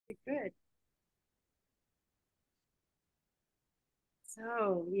Good.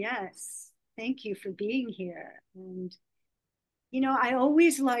 So, yes, thank you for being here. And, I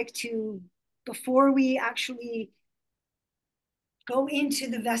always like to, before we actually go into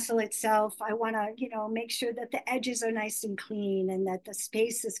the vessel itself, I want to, make sure that the edges are nice and clean and that the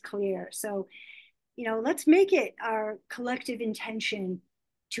space is clear. So, let's make it our collective intention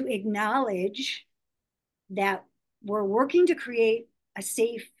to acknowledge that we're working to create a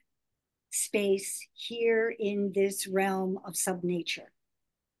safe space here in this realm of subnature,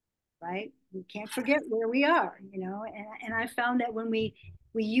 right? We can't forget where we are, and I found that when we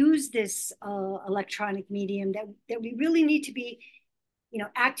use this electronic medium, that we really need to be,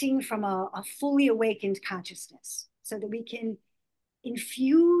 acting from a fully awakened consciousness so that we can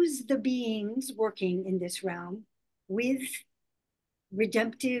infuse the beings working in this realm with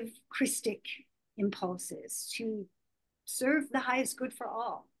redemptive Christic impulses to serve the highest good for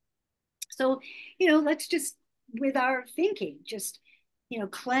all. So, let's just, with our thinking, just,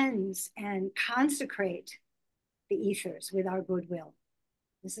 cleanse and consecrate the ethers with our goodwill.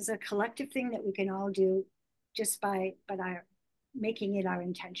 This is a collective thing that we can all do just by our making it our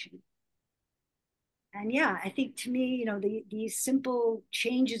intention. And yeah, I think to me, these simple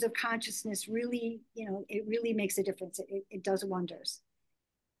changes of consciousness really, it really makes a difference. It does wonders.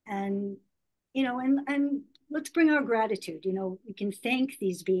 And, and let's bring our gratitude. We can thank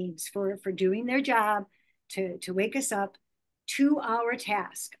these beings for doing their job to wake us up to our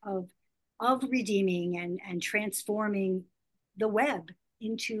task of redeeming and transforming the web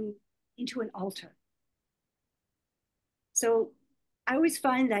into an altar. So I always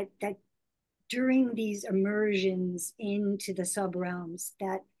find that during these immersions into the sub realms,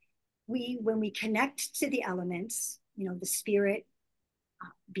 that when we connect to the elements, the spirit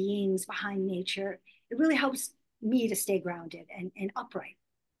beings behind nature, it really helps me to stay grounded and upright.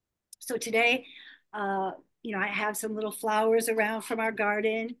 So today, I have some little flowers around from our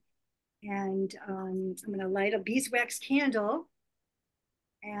garden, and I'm going to light a beeswax candle,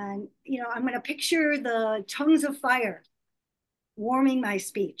 and I'm going to picture the tongues of fire warming my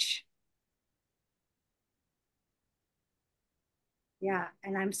speech. Yeah,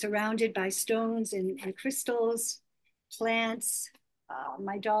 and I'm surrounded by stones and crystals, plants.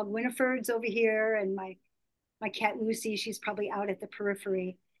 My dog Winifred's over here, and my cat Lucy, she's probably out at the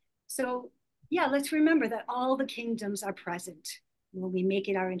periphery. So yeah, let's remember that all the kingdoms are present when we make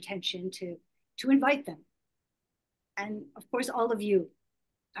it our intention to invite them. And of course, all of you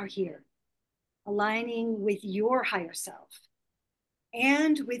are here, aligning with your higher self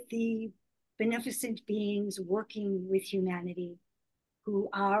and with the beneficent beings working with humanity who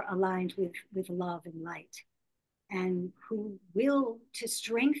are aligned with love and light, and who will to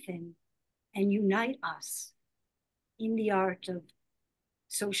strengthen and unite us in the art of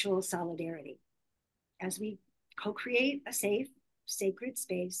social solidarity as we co-create a safe, sacred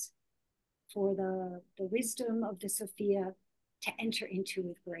space for the wisdom of the Sophia to enter into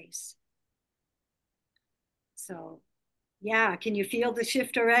with grace. So yeah, can you feel the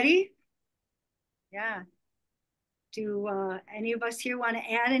shift already? Yeah. Do any of us here want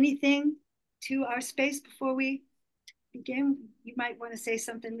to add anything to our space before we begin? You might want to say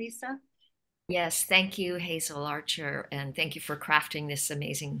something, Lisa. Yes, thank you, Hazel Archer, and thank you for crafting this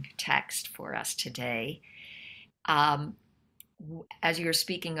amazing text for us today. Um, as you're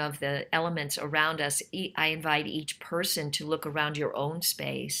speaking of the elements around us, I invite each person to look around your own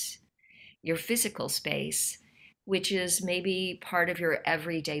space, your physical space, which is maybe part of your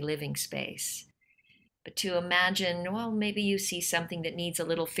everyday living space. But to imagine, well, maybe you see something that needs a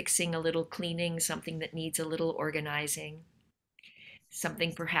little fixing, a little cleaning, something that needs a little organizing,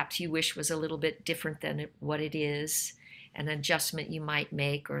 something perhaps you wish was a little bit different than what it is, an adjustment you might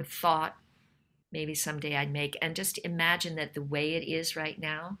make or thought maybe someday I'd make. And just imagine that the way it is right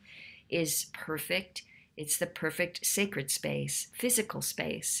now is perfect. It's the perfect sacred space, physical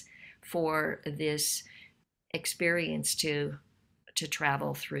space for this experience to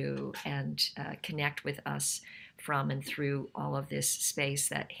travel through and connect with us from and through all of this space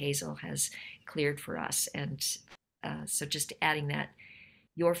that Hazel has cleared for us. And so just adding that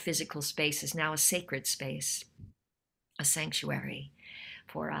your physical space is now a sacred space, a sanctuary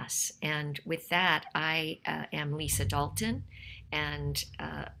for us. And with that, I am Lisa Dalton, and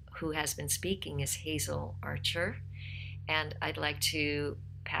who has been speaking is Hazel Archer. And I'd like to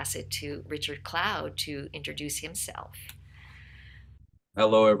pass it to Richard Cloud to introduce himself.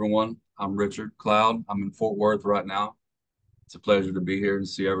 Hello, everyone. I'm Richard Cloud. I'm in Fort Worth right now. It's a pleasure to be here and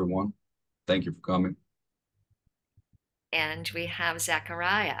see everyone. Thank you for coming. And we have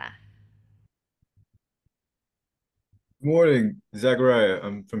Zakaria. Good morning, Zakaria.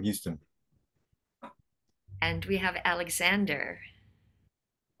 I'm from Houston. And we have Alexander.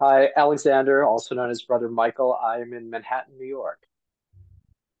 Hi, Alexander, also known as Brother Michael. I am in Manhattan, New York.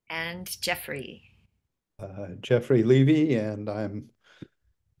 And Jeffrey. Jeffrey Levy, and I'm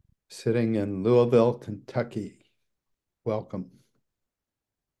sitting in Louisville, Kentucky. Welcome.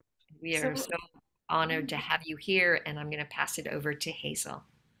 We are so honored to have you here, and I'm going to pass it over to Hazel.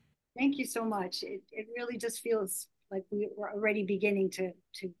 Thank you so much. It really just feels like we're already beginning to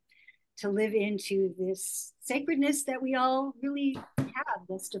live into this sacredness that we all really have,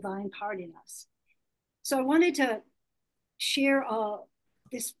 this divine part in us. So I wanted to share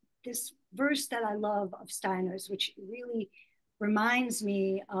this verse that I love of Steiner's, which really reminds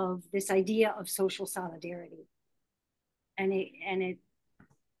me of this idea of social solidarity. And it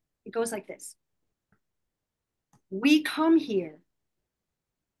goes like this. We come here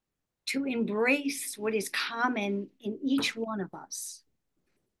to embrace what is common in each one of us,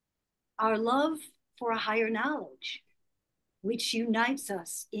 our love for a higher knowledge, which unites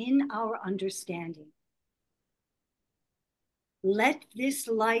us in our understanding. Let this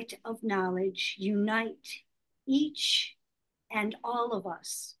light of knowledge unite each and all of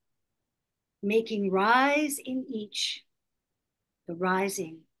us, making rise in each the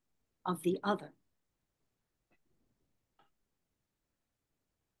rising of the other.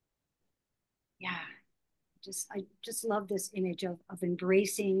 Yeah, I just love this image of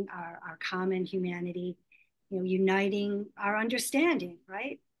embracing our common humanity, uniting our understanding,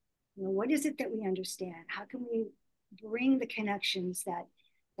 right? What is it that we understand? How can we bring the connections that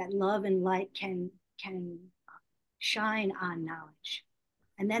love and light can shine on knowledge?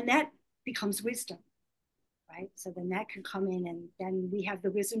 And then that becomes wisdom, right? So then that can come in, and then we have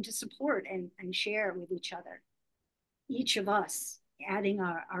the wisdom to support and share with each other. Each of us adding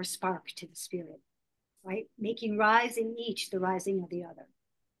our spark to the spirit, right? Making rise in each the rising of the other.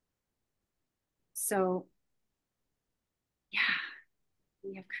 So yeah,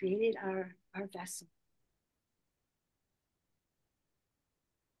 we have created our vessel.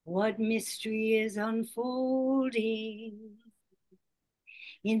 What mystery is unfolding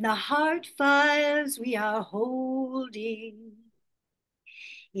in the heart fires we are holding?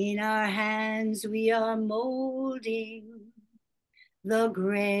 In our hands we are molding the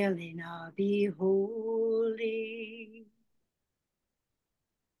Grail in our beholding.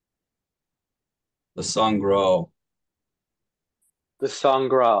 The Sangraal. The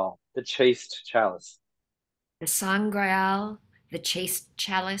Sangraal, the chaste chalice. The Sangraal, the chaste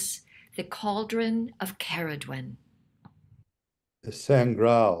chalice, the cauldron of Caradwen. The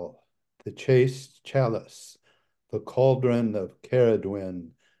Sangraal, the chaste chalice, the cauldron of Caradwen,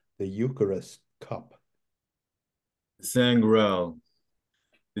 the Eucharist cup. The Sangraal,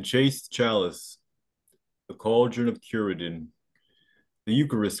 the chaste chalice, the cauldron of Caradwen, the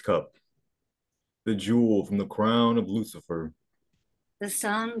Eucharist cup, the jewel from the crown of Lucifer. The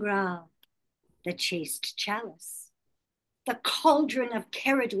Sangraal, the chaste chalice, the cauldron of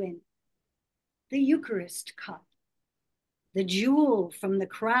Caradwen, the Eucharist cup, the jewel from the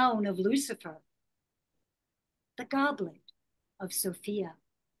crown of Lucifer, the goblet of Sophia.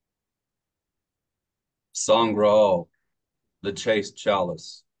 Sangraal, the chaste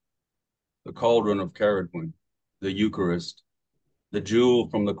chalice, the cauldron of Caradwen, the Eucharist, the jewel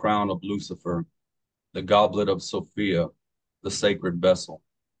from the crown of Lucifer, the goblet of Sophia, the sacred vessel.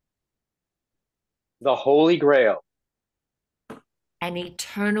 The Holy Grail. An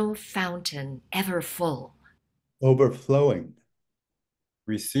eternal fountain ever full. Overflowing.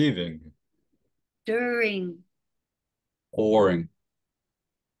 Receiving. Stirring. Pouring.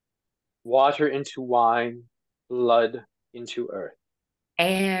 Water into wine, blood into earth.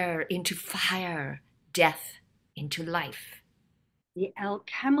 Air into fire, death into life. The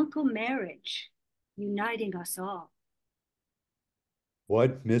alchemical marriage uniting us all.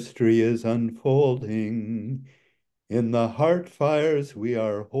 What mystery is unfolding in the heart fires we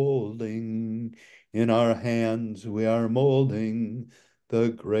are holding? In our hands we are molding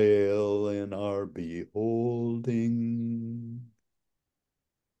the Grail in our beholding.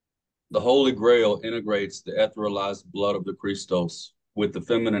 The Holy Grail integrates the etherealized blood of the Christos with the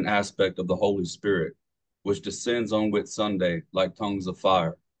feminine aspect of the Holy Spirit, which descends on Whitsunday like tongues of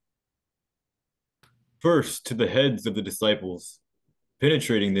fire. First to the heads of the disciples,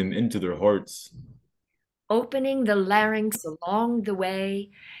 penetrating them into their hearts. Opening the larynx along the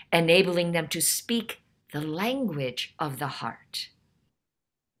way, enabling them to speak the language of the heart.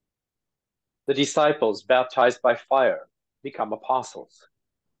 The disciples, baptized by fire, become apostles.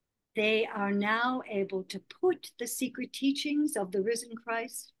 They are now able to put the secret teachings of the risen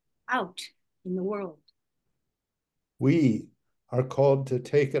Christ out in the world. We are called to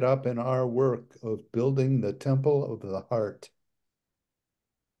take it up in our work of building the temple of the heart.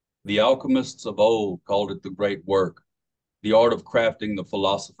 The alchemists of old called it the great work, the art of crafting the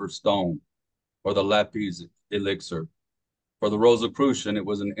philosopher's stone, or the lapis elixir. For the Rosicrucian, it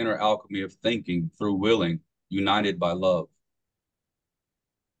was an inner alchemy of thinking through willing, united by love.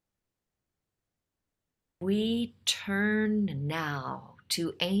 We turn now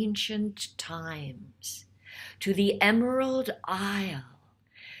to ancient times, to the Emerald Isle,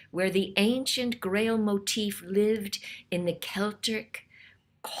 where the ancient Grail motif lived in the Celtic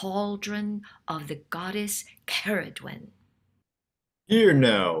cauldron of the goddess Ceridwen. Hear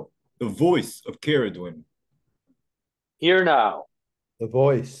now the voice of Ceridwen. Hear now The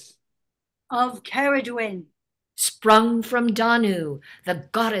voice of Ceridwen. Sprung from Danu, the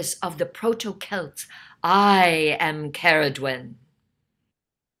goddess of the Proto-Celts, I am Ceridwen.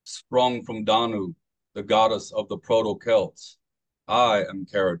 Sprung from Danu, the goddess of the Proto-Celts, I am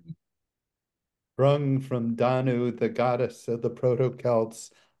Ceridwen. sprung from Danu, the goddess of the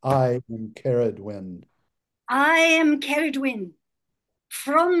Proto-Celts, I am Ceridwen. I am Ceridwen.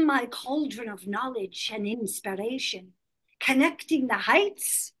 From my cauldron of knowledge and inspiration, connecting the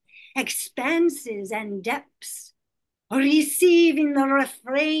heights, expanses, and depths, receiving the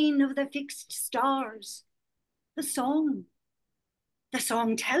refrain of the fixed stars, the song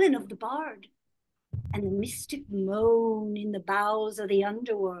telling of the bard, and the mystic moan in the bowels of the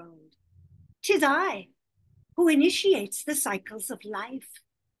underworld. 'Tis I who initiates the cycles of life,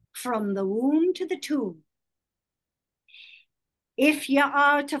 from the womb to the tomb. If ye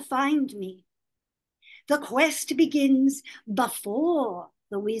are to find me, the quest begins before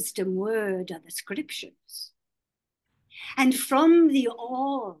the wisdom word of the scriptures. And from the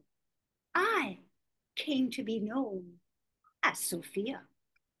all, I came to be known as Sophia,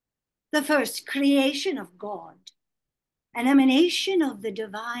 the first creation of God, an emanation of the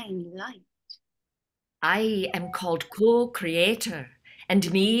divine light. I am called co-creator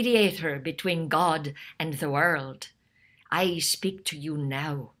and mediator between God and the world. I speak to you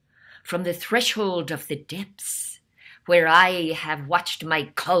now from the threshold of the depths, where I have watched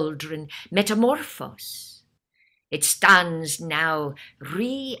my cauldron metamorphose. It stands now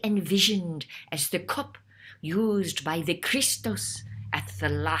re-envisioned as the cup used by the Christos at the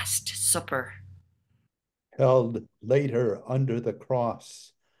Last Supper. Held later under the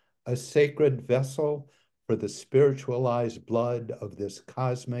cross, a sacred vessel for the spiritualized blood of this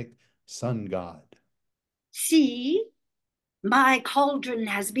cosmic sun god. See, my cauldron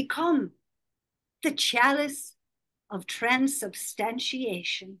has become the chalice of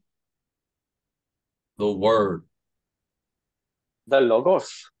transubstantiation. The Word, the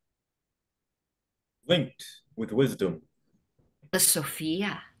Logos, Linked with wisdom. The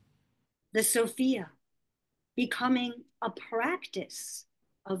Sophia, the Sophia, becoming a practice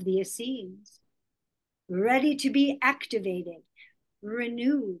of the Essenes, ready to be activated,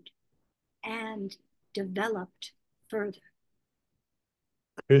 renewed, and developed further.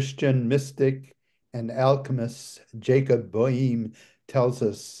 Christian mystic and alchemist Jacob Boehme tells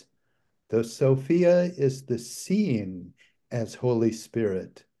us the Sophia is the seeing as Holy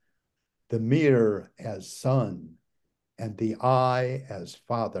Spirit, the mirror as Son, and the eye as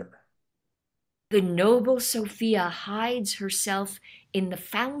Father. the noble Sophia hides herself in the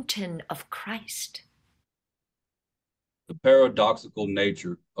fountain of Christ. the paradoxical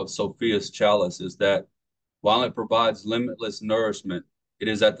nature of Sophia's chalice is that while it provides limitless nourishment, it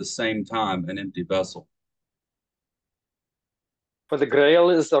is at the same time an empty vessel. For the Grail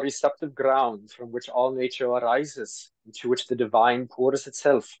is the receptive ground from which all nature arises, into which the divine pours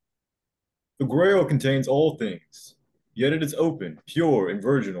itself. The Grail contains all things, yet it is open, pure, and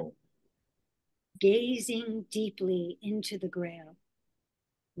virginal. Gazing deeply into the Grail,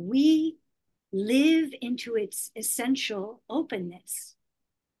 we live into its essential openness,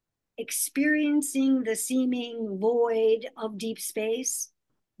 experiencing the seeming void of deep space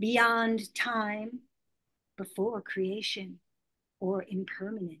beyond time, before creation or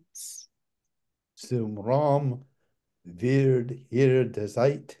impermanence. Zum Raum wird hier die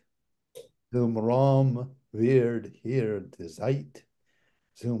Zeit. Zum Raum wird hier die Zeit.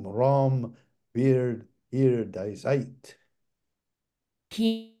 Zum Raum wird hier die Zeit.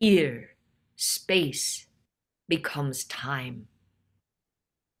 Here, space becomes time.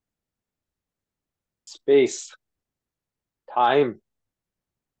 Space, time,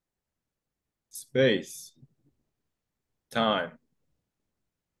 Space, time.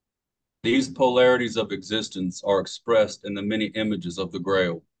 These polarities of existence are expressed in the many images of the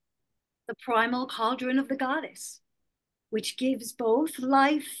Grail. The primal cauldron of the goddess, which gives both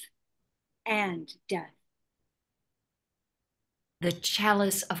life and death. the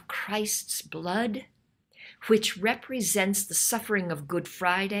chalice of Christ's blood, which represents the suffering of Good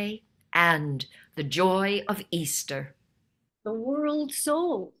Friday and the joy of Easter. The world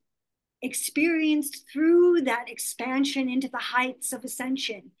soul, experienced through that expansion into the heights of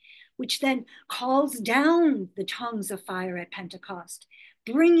ascension, which then calls down the tongues of fire at Pentecost,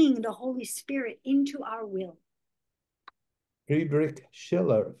 bringing the Holy Spirit into our will. Friedrich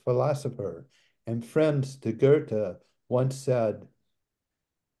Schiller, philosopher and friend to Goethe, once said,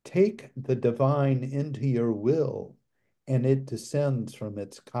 "Take the divine into your will, and it descends from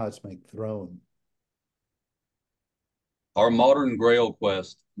its cosmic throne." Our modern Grail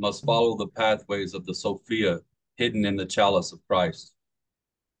quest must follow the pathways of the Sophia hidden in the chalice of Christ.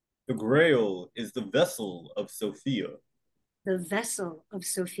 The Grail is the vessel of Sophia. The vessel of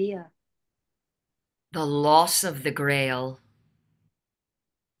Sophia. The loss of the Grail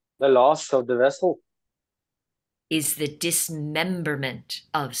The loss of the vessel is the dismemberment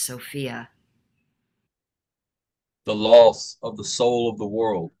of Sophia. The loss of the soul of the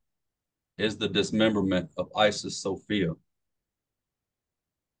world is the dismemberment of Isis Sophia.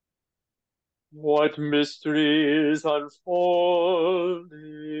 What mystery is unfolding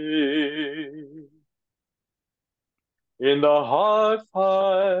in the heart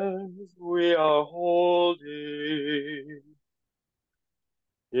fires we are holding?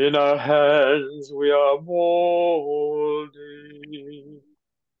 In our hands we are molding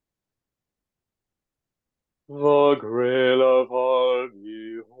the Grail of our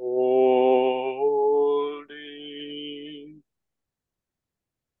beholding.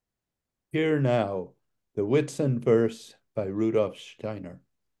 Hear now the Whitsun verse by Rudolf Steiner.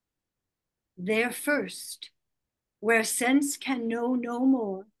 There first, where sense can know no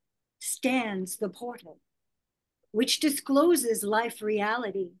more, stands the portal, which discloses life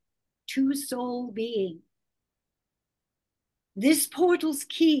reality to soul being. This portal's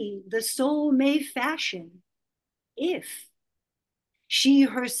key the soul may fashion if she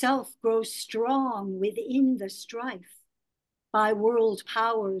herself grows strong within the strife by world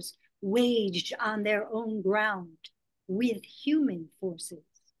powers waged on their own ground with human forces.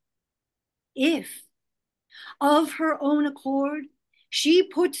 If, of her own accord, she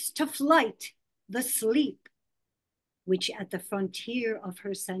puts to flight the sleep, which at the frontier of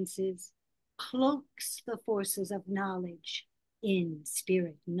her senses cloaks the forces of knowledge in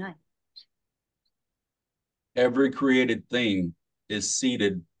spirit night. Every created thing is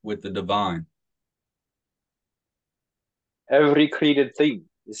seated with the divine. Every created thing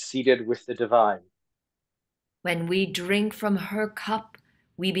is seated with the divine. When we drink from her cup,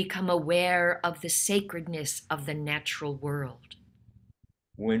 we become aware of the sacredness of the natural world.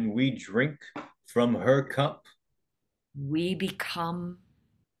 When we drink from her cup, We become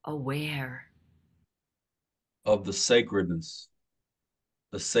aware Of the sacredness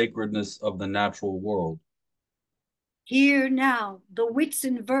of the natural world. Hear now the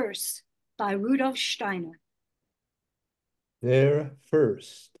Whitsun verse by Rudolf Steiner. There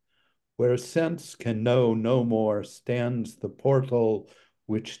first, where sense can know no more, stands the portal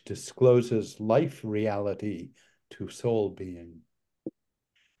which discloses life reality to soul being.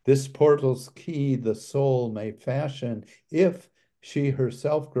 This portal's key the soul may fashion if she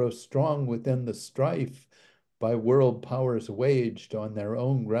herself grows strong within the strife by world powers waged on their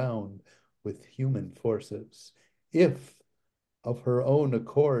own ground with human forces. If of her own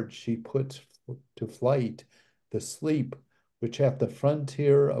accord she puts to flight the sleep which at the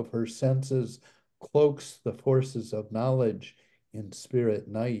frontier of her senses cloaks the forces of knowledge in spirit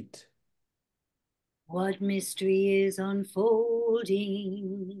night. What mystery is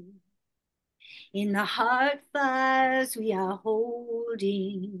unfolding in the heart fires we are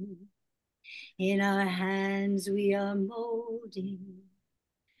holding? In our hands we are molding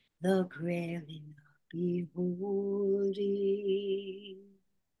the Grail in our beholding.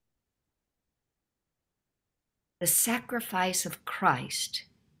 the sacrifice of Christ,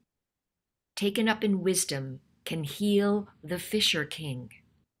 taken up in wisdom, can heal the fisher king.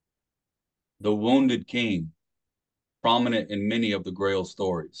 The wounded king, prominent in many of the Grail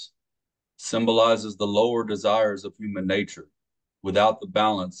stories, symbolizes the lower desires of human nature without the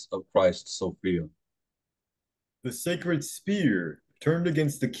balance of Christ's Sophia. the sacred spear turned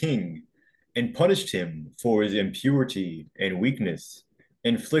against the king and punished him for his impurity and weakness,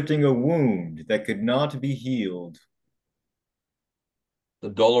 inflicting a wound that could not be healed. The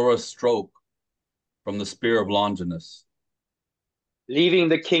dolorous stroke from the spear of Longinus, leaving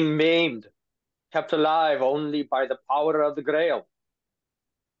the king maimed, kept alive only by the power of the Grail.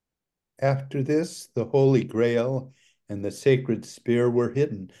 After this, the Holy Grail and the sacred spear were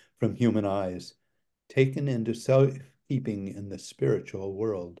hidden from human eyes, taken into keeping in the spiritual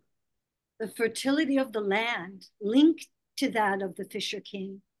world. The fertility of the land, linked to that of the Fisher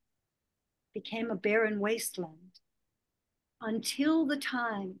King, became a barren wasteland until the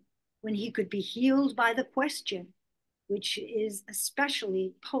time when he could be healed by the question, which is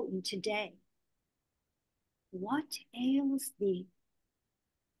especially potent today. What ails thee?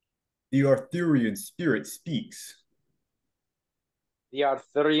 The Arthurian spirit speaks. The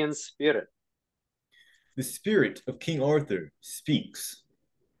Arthurian spirit. The spirit of King Arthur speaks.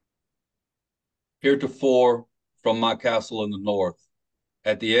 Heretofore, from my castle in the north,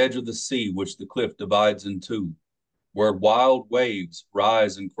 at the edge of the sea which the cliff divides in two, where wild waves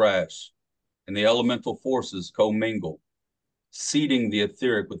rise and crash, and the elemental forces commingle, seeding the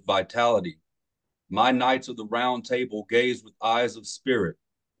etheric with vitality, my knights of the round table gaze with eyes of spirit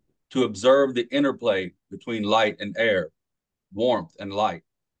to observe the interplay between light and air, warmth and light.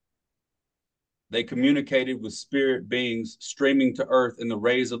 They communicated with spirit beings streaming to earth in the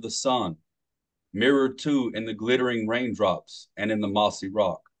rays of the sun, mirrored too in the glittering raindrops and in the mossy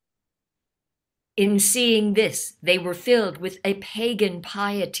rock. In seeing this, they were filled with a pagan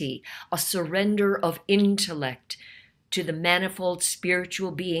piety, a surrender of intellect to the manifold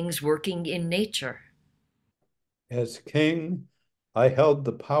spiritual beings working in nature. As king, I held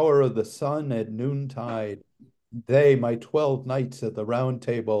the power of the sun at noontide. They, my 12 knights at the round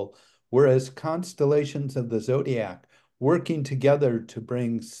table, were as constellations of the zodiac, working together to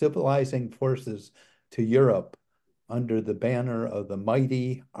bring civilizing forces to Europe under the banner of the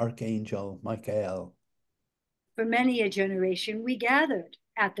mighty Archangel Michael. For many a generation, we gathered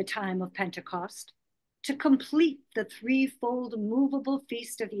at the time of Pentecost to complete the threefold movable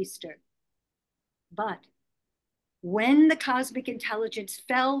feast of Easter. But when the cosmic intelligence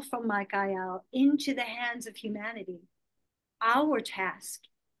fell from Michael into the hands of humanity, our task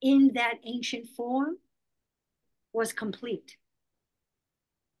in that ancient form was complete.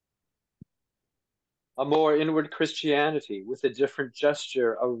 A more inward Christianity with a different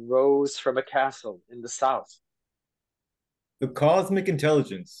gesture arose from a castle in the south. The cosmic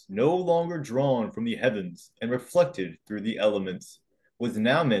intelligence, no longer drawn from the heavens and reflected through the elements, was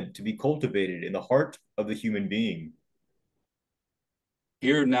now meant to be cultivated in the heart of the human being.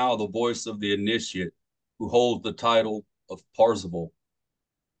 Hear now the voice of the initiate who holds the title of Parzival.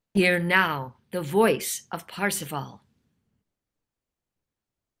 Hear now the voice of Parzival.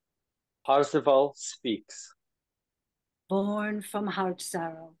 Parzival speaks. Born from heart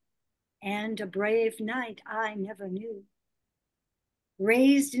sorrow, and a brave knight I never knew.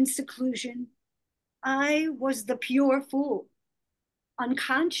 Raised in seclusion, I was the pure fool,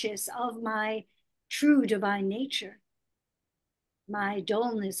 unconscious of my true divine nature. My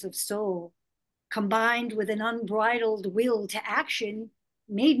dullness of soul, combined with an unbridled will to action,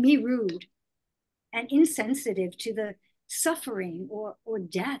 made me rude and insensitive to the suffering or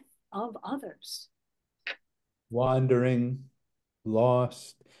death of others. Wandering,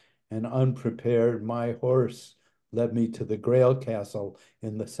 lost, and unprepared, my horse led me to the Grail castle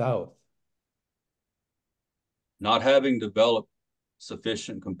in the south. Not having developed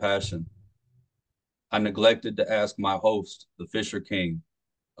sufficient compassion, I neglected to ask my host, the Fisher King,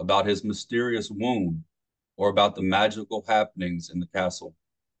 about his mysterious wound or about the magical happenings in the castle.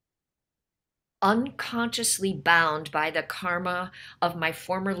 Unconsciously bound by the karma of my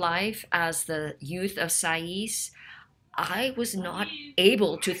former life as the youth of Sais, I was not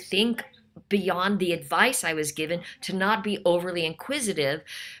able to think beyond the advice I was given to not be overly inquisitive,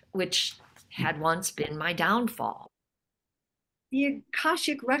 which had once been my downfall. The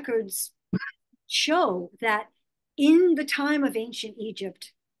Akashic records show that in the time of ancient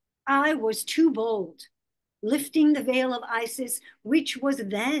Egypt, I was too bold, lifting the veil of Isis, which was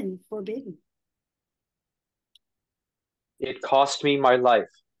then forbidden. It cost me my life.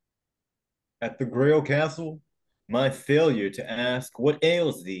 At the Grail castle, my failure to ask what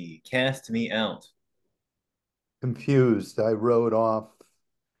ails thee cast me out. Confused, I rode off,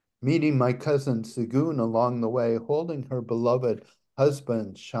 meeting my cousin Sigun along the way, holding her beloved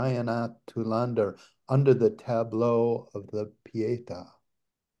husband, Shayanat Tulander, under the tableau of the Pieta.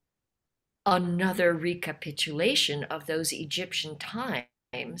 Another recapitulation of those Egyptian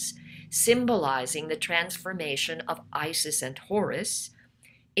times, symbolizing the transformation of Isis and Horus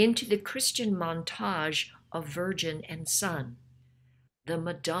into the Christian montage of Virgin and Son, the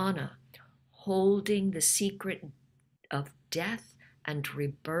Madonna holding the secret of death and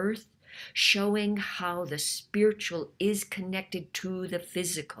rebirth, showing how the spiritual is connected to the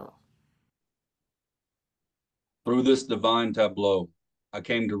physical. Through this divine tableau, I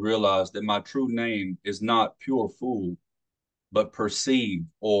came to realize that my true name is not pure fool, but perceive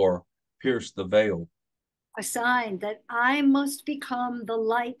or pierce the veil. a sign that I must become the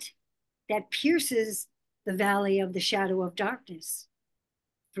light that pierces the valley of the shadow of darkness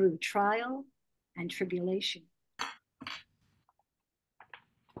through trial and tribulation.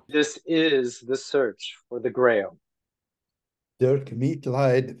 This is the search for the Grail. Der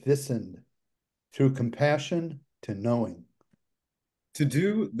Mitleid wissen, through compassion to knowing. To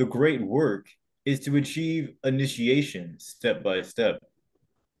do the great work is to achieve initiation step by step.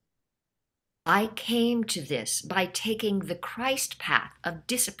 I came to this by taking the Christ path of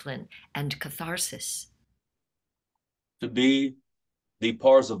discipline and catharsis. To be the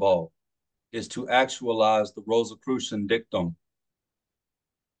Parzival is to actualize the Rosicrucian dictum.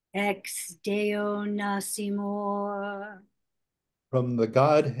 Ex Deo nascimur. From the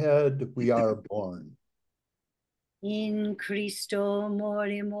Godhead we are born. In Christo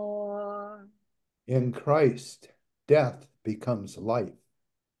morimur. In Christ, death becomes life.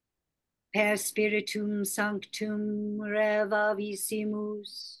 Per spiritum sanctum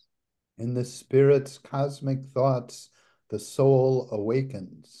revivissimus. In the Spirit's cosmic thoughts, the soul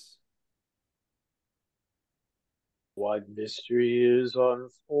awakens. What mystery is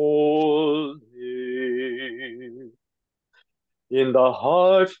unfolding? In the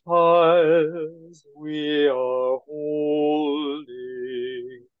heart fires we are holding.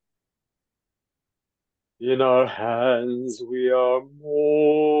 In our hands we are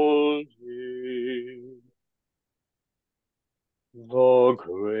molding the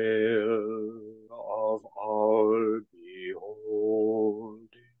Grail of our beholding.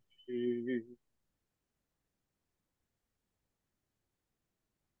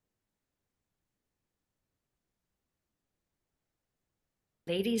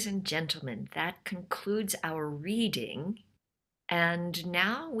 Ladies and gentlemen, that concludes our reading. And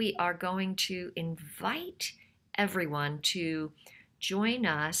now we are going to invite everyone to join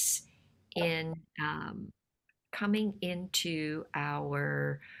us in coming into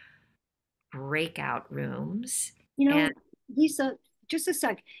our breakout rooms. You know, And Lisa, just a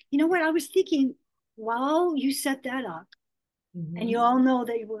sec. You know what? I was thinking while you set that up, and you all know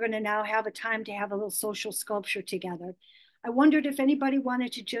that we're going to now have a time to have a little social sculpture together. I wondered if anybody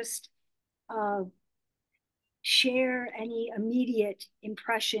wanted to just share any immediate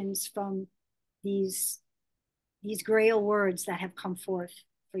impressions from these Grail words that have come forth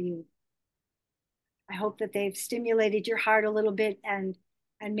for you. I hope that they've stimulated your heart a little bit, and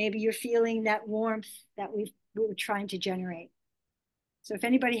maybe you're feeling that warmth that we were trying to generate. So if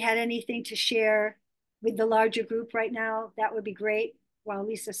anybody had anything to share with the larger group right now, that would be great while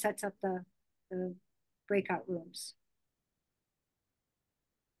Lisa sets up the breakout rooms.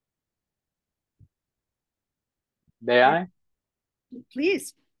 May I?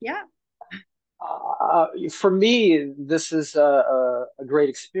 Please, yeah. For me, this is a great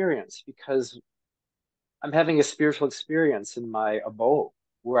experience because I'm having a spiritual experience in my abode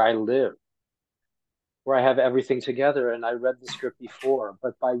where I live, where I have everything together. And I read the script before,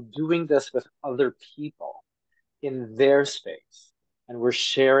 but by doing this with other people in their space, and we're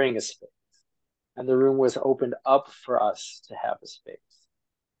sharing a space, and the room was opened up for us to have a space.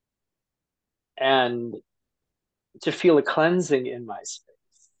 And to feel a cleansing in my space.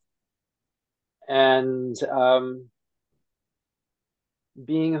 And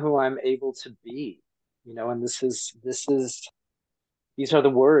being who I'm able to be, you know, and these are the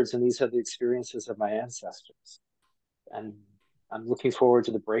words and these are the experiences of my ancestors. And I'm looking forward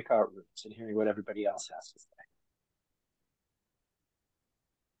to the breakout rooms and hearing what everybody else has to say.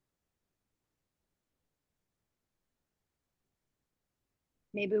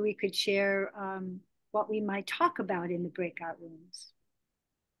 Maybe we could share what we might talk about in the breakout rooms.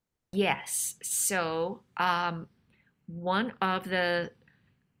 yes, so one of the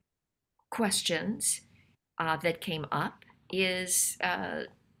questions that came up is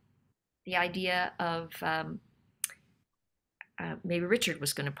the idea of maybe Richard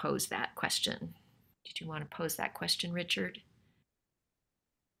was going to pose that question. Did you want to pose that question, Richard?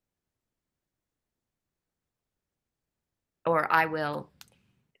 Or I will.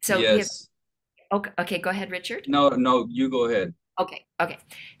 So yes. Okay, go ahead, Richard. No, you go ahead. Okay.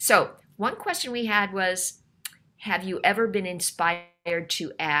 So one question we had was, have you ever been inspired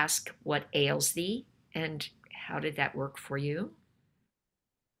to ask what ails thee? And how did that work for you?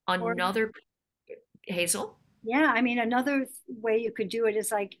 Another, Hazel? Yeah, I mean, another way you could do it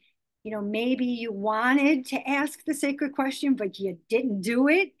is like, you know, maybe you wanted to ask the sacred question, but you didn't do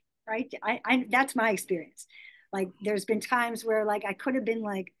it, right? That's my experience. Like, there's been times where like I could have been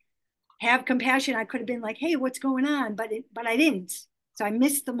like, have compassion. I could have been like, hey, what's going on? But I didn't. So I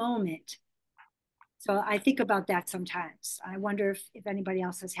missed the moment. So I think about that sometimes. I wonder if anybody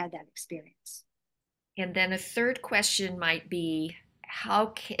else has had that experience. And then a third question might be,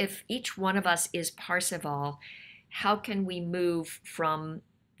 if each one of us is Parsifal, how can we move from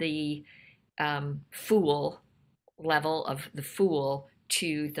the fool level of the fool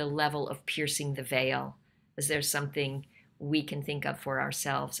to the level of piercing the veil? Is there something we can think of for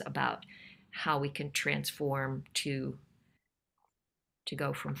ourselves about how we can transform to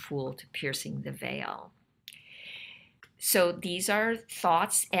go from fool to piercing the veil? So these are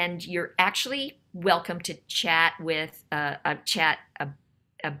thoughts, and you're actually welcome to chat with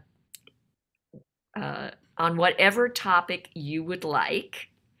on whatever topic you would like,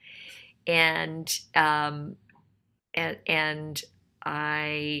 and and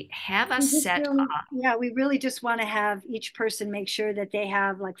I have us set up. Yeah, we really just want to have each person make sure that they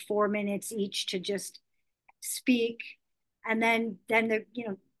have like 4 minutes each to just speak, and then then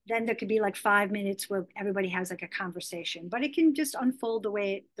there could be like 5 minutes where everybody has like a conversation, but it can just unfold the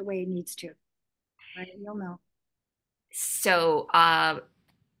way it needs to, right? You'll know. So I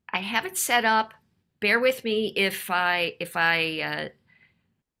have it set up. Bear with me if I'm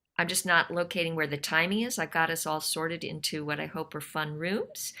just not locating where the timing is. I've got us all sorted into what I hope are fun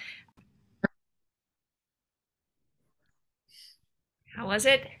rooms. How was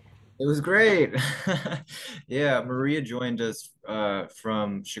it? It was great. Yeah, Maria joined us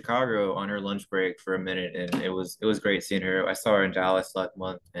from Chicago on her lunch break for a minute, and it was great seeing her. I saw her in Dallas last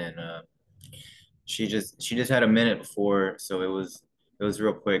month, and she just had a minute before, so it was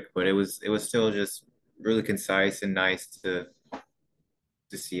real quick, but it was still just really concise and nice to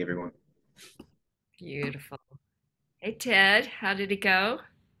see everyone. Beautiful. Hey, Ted, how did it go?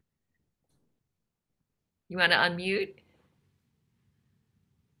 You want to unmute?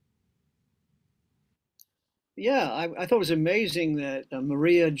 Yeah, I thought it was amazing that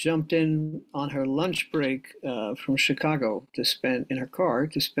Maria jumped in on her lunch break from Chicago to spend in her car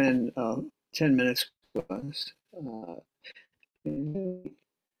to spend 10 minutes with us. I mean,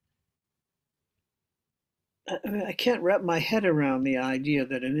 I can't wrap my head around the idea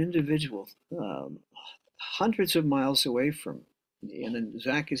that an individual hundreds of miles away from me, and then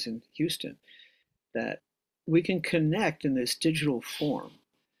Zach is in Houston, that we can connect in this digital form,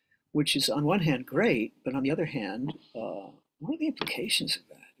 which is on one hand great, but on the other hand, what are the implications of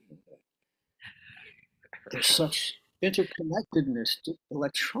that? There's such interconnectedness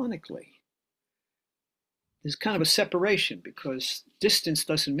electronically. There's kind of a separation because distance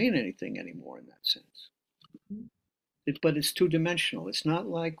doesn't mean anything anymore in that sense. But it's two-dimensional. It's not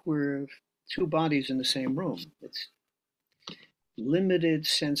like we're two bodies in the same room. It's limited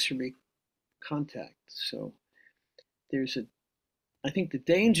sensory contact. So I think the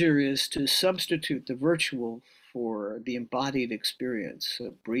danger is to substitute the virtual for the embodied experience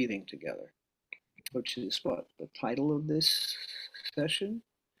of breathing together, which is what the title of this session,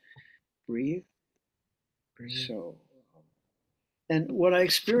 Breathe. So, and what I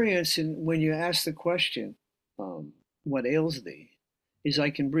experience when you ask the question, what ails thee, is I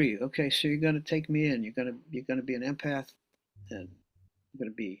can breathe. Okay, so you're going to take me in. You're going to be an empath, and you're going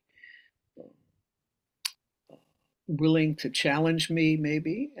to be willing to challenge me,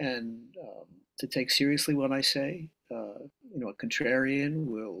 maybe, and to take seriously what I say. A contrarian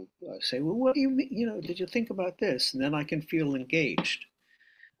will say, "Well, what do you mean? Did you think about this?" And then I can feel engaged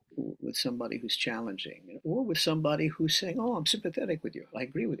with somebody who's challenging, or with somebody who's saying, "Oh, I'm sympathetic with you. I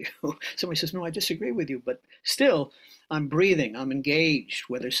agree with you." Somebody says, "No, I disagree with you," but still, I'm breathing. I'm engaged.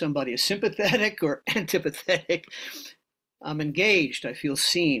 Whether somebody is sympathetic or antipathetic, I'm engaged. I feel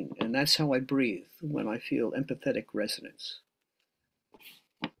seen, and that's how I breathe when I feel empathetic resonance.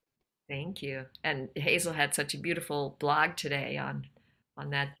 Thank you. And Hazel had such a beautiful blog today on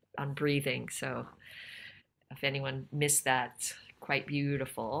breathing. So if anyone missed that, it's quite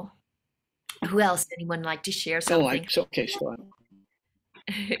beautiful. Who else? Anyone like to share something? Okay, so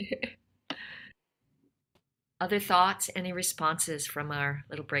Other thoughts? Any responses from our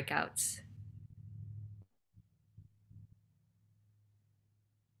little breakouts?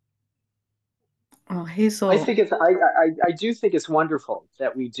 Oh, Hazel. I do think it's wonderful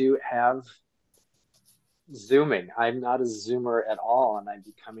that we do have Zooming. I'm not a Zoomer at all, and I'm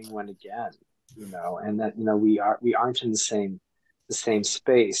becoming one again, and that, we aren't in the same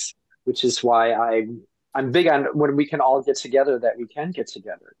space, which is why I'm big on when we can all get together, that we can get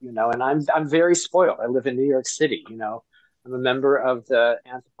together, and I'm very spoiled. I live in New York City, I'm a member of the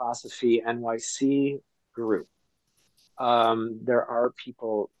Anthroposophy NYC group. There are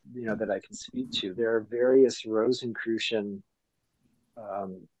people, that I can speak to. There are various Rosicrucian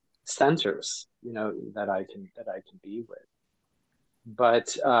centers, that I can be with.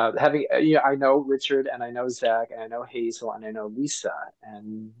 But I know Richard, and I know Zach, and I know Hazel, and I know Lisa,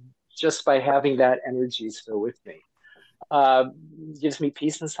 and just by having that energy still with me. Gives me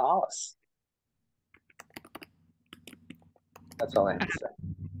peace and solace. That's all I have to say.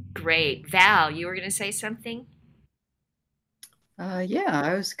 Great. Val, you were going to say something? Yeah,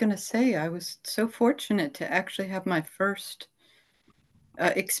 I was going to say I was so fortunate to actually have my first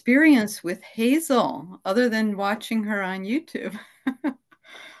experience with Hazel, other than watching her on YouTube.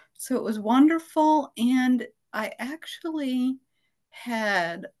 So it was wonderful. And I actually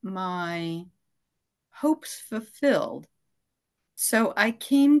had my hopes fulfilled. So I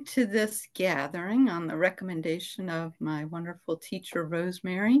came to this gathering on the recommendation of my wonderful teacher,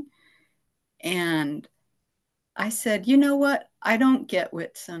 Rosemary. And I said, you know what? I don't get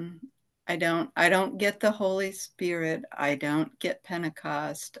Whitsun. I don't get the Holy Spirit. I don't get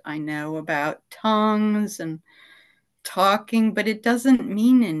Pentecost. I know about tongues and talking, but it doesn't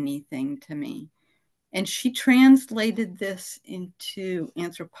mean anything to me. And she translated this into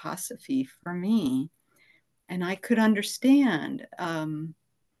anthroposophy for me. And I could understand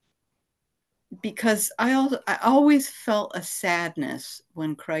because I always felt a sadness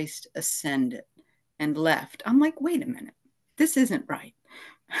when Christ ascended and left. I'm like, wait a minute, this isn't right.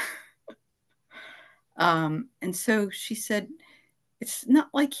 And so she said, it's not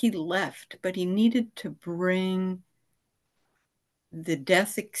like he left, but he needed to bring the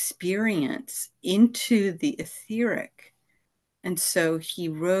death experience into the etheric. And so he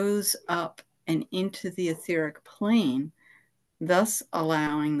rose up and into the etheric plane, thus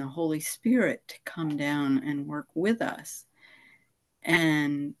allowing the Holy Spirit to come down and work with us.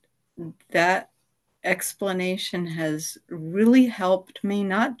 And that explanation has really helped me,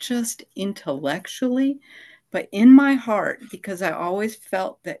 not just intellectually, but in my heart, because I always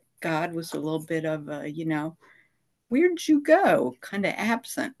felt that God was a little bit of a, where'd you go? Kind of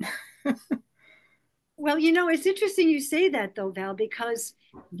absent. Well, it's interesting you say that, though, Val, because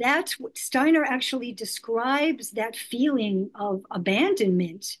that's what Steiner actually describes, that feeling of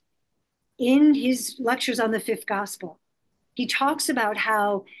abandonment in his lectures on the fifth gospel. He talks about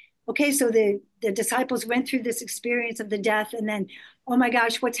how, okay, so the disciples went through this experience of the death, and then, oh my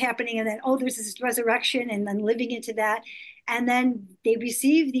gosh, what's happening? And then, oh, there's this resurrection, and then living into that. And then they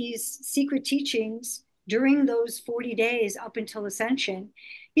receive these secret teachings during those 40 days up until ascension,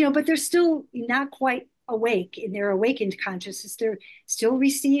 but they're still not quite awake in their awakened consciousness. They're still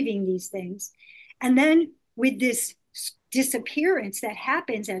receiving these things. And then with this disappearance that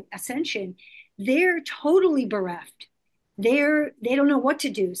happens at ascension, they're totally bereft. They don't know what to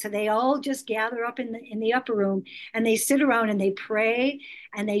do, so they all just gather up in the upper room, and they sit around and they pray,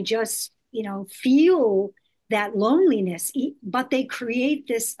 and they just feel that loneliness. But they create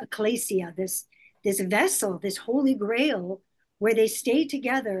this ecclesia, this vessel, this holy grail, where they stay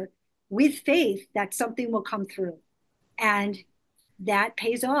together with faith that something will come through, and that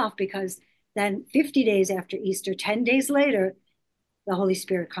pays off, because then 50 days after Easter, 10 days later, the Holy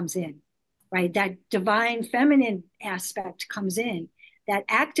Spirit comes in. Right, that divine feminine aspect comes in, that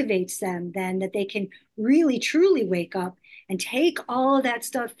activates them, then that they can really truly wake up and take all of that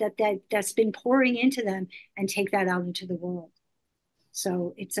stuff that's been pouring into them and take that out into the world.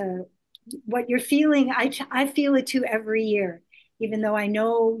 So it's what you're feeling. I feel it too every year, even though I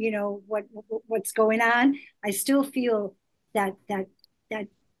know what's going on. I still feel that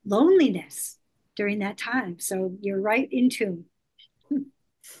loneliness during that time. So you're right in tune.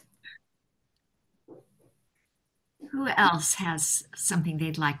 Who else has something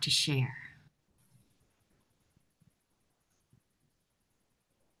they'd like to share?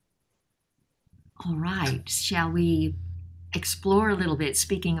 All right, shall we explore a little bit,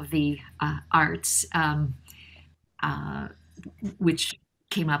 speaking of the arts, which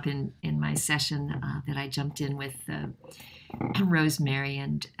came up in my session that I jumped in with Rosemary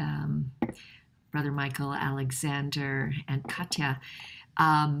and Brother Michael, Alexander, and Katya.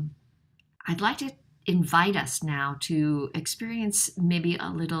 I'd like to invite us now to experience maybe a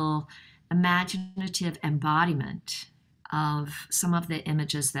little imaginative embodiment of some of the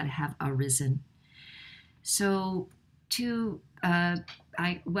images that have arisen. So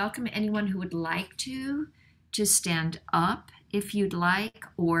I welcome anyone who would like to stand up if you'd like,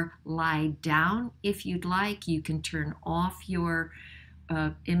 or lie down if you'd like. You can turn off your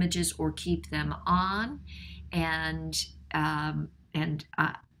images or keep them on. And I'm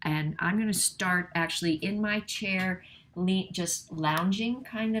going to start actually in my chair, just lounging,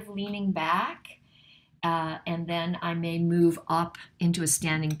 kind of leaning back. And then I may move up into a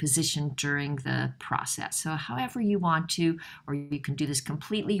standing position during the process. So however you want to, or you can do this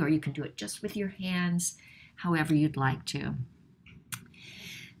completely, or you can do it just with your hands, however you'd like to.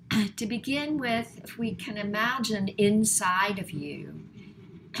 To begin with, if we can imagine inside of you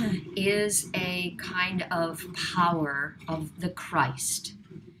is a kind of power of the Christ,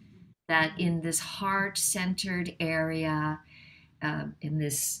 that in this heart-centered area, in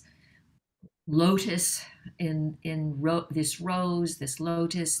this lotus, this rose, this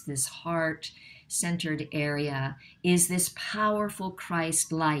lotus, this heart-centered area, is this powerful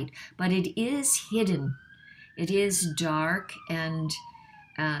Christ light, but it is hidden. It is dark, and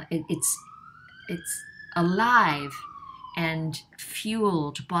it's alive and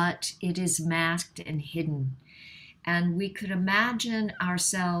fueled, but it is masked and hidden. And we could imagine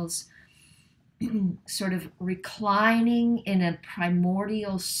ourselves sort of reclining in a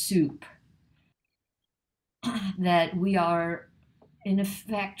primordial soup, that we are in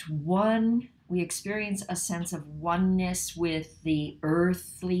effect one. We experience a sense of oneness with the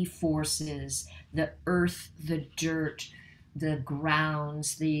earthly forces, the earth, the dirt, the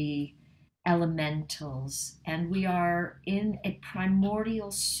grounds, the elementals, and we are in a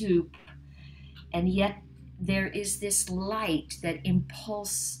primordial soup, and yet there is this light that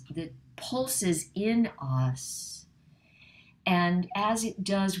pulses in us, and as it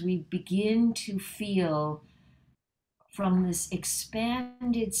does, we begin to feel from this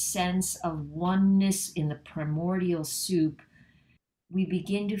expanded sense of oneness in the primordial soup, we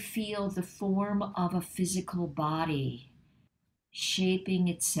begin to feel the form of a physical body shaping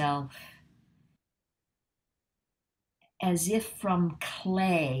itself as if from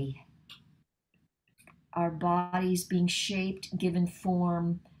clay, our bodies being shaped, given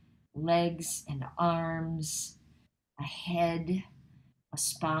form, legs and arms, a head, a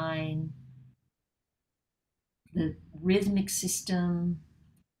spine. The rhythmic system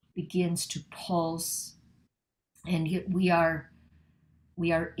begins to pulse, and we are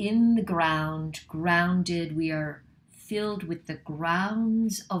in the ground, grounded. We are filled with the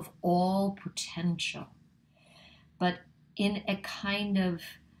grounds of all potential, but in a kind of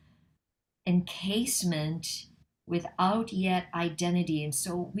encasement without yet identity. And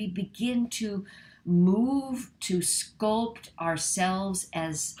so we begin to move to sculpt ourselves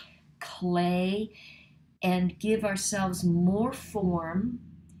as clay and give ourselves more form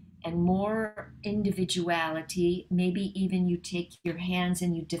and more individuality. Maybe even you take your hands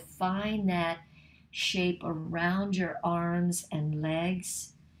and you define that shape around your arms and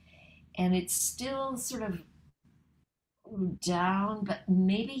legs, and it's still sort of down, but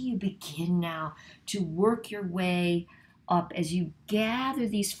maybe you begin now to work your way up as you gather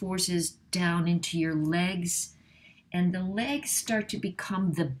these forces down into your legs, and the legs start to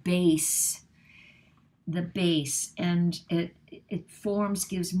become the base, and it forms,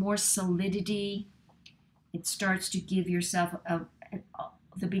 gives more solidity. It starts to give yourself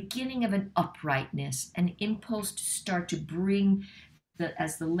the beginning of an uprightness, an impulse to start to bring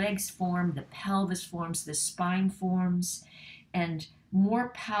as the legs form, the pelvis forms, the spine forms, and more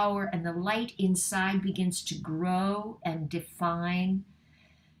power, and the light inside begins to grow and define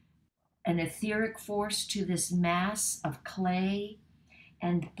an etheric force to this mass of clay,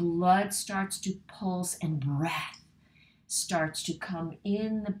 and blood starts to pulse, and breath starts to come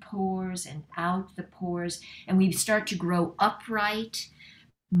in the pores and out the pores, and we start to grow upright.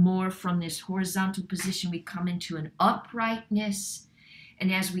 More from this horizontal position, we come into an uprightness.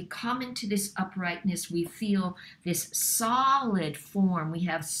 And as we come into this uprightness, we feel this solid form. We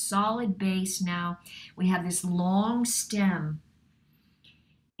have solid base now. We have this long stem.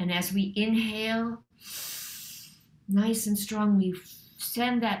 And as we inhale, nice and strong, we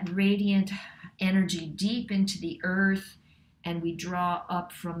send that radiant energy deep into the earth, and we draw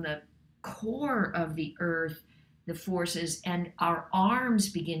up from the core of the earth the forces, and our arms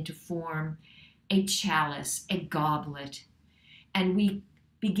begin to form a chalice, a goblet. And we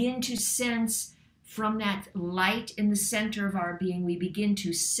begin to sense from that light in the center of our being, we begin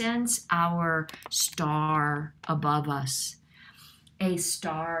to sense our star above us. A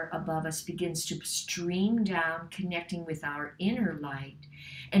star above us begins to stream down, connecting with our inner light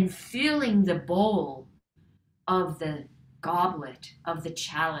and filling the bowl of the goblet, of the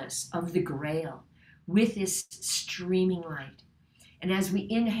chalice, of the Grail with this streaming light. And as we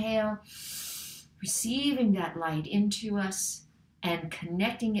inhale, receiving that light into us and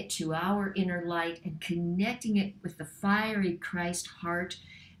connecting it to our inner light and connecting it with the fiery Christ heart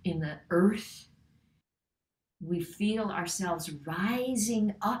in the earth, we feel ourselves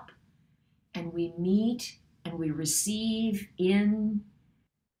rising up, and we meet and we receive in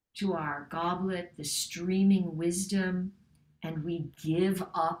to our goblet the streaming wisdom, and we give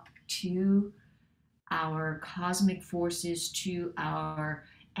up to our cosmic forces, to our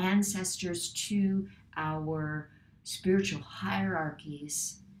ancestors, to our spiritual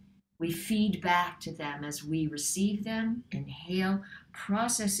hierarchies. We feed back to them as we receive them, inhale,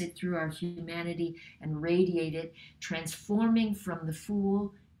 process it through our humanity, and radiate it, transforming from the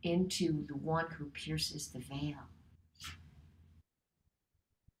fool into the one who pierces the veil.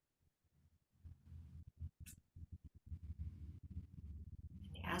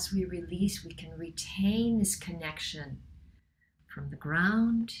 And as we release, we can retain this connection from the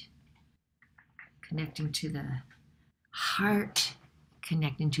ground, connecting to the heart,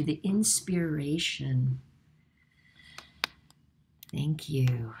 connecting to the inspiration. Thank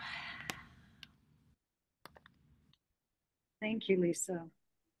you. Thank you, Lisa.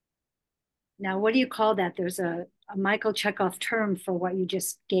 Now, what do you call that? There's a Michael Chekhov term for what you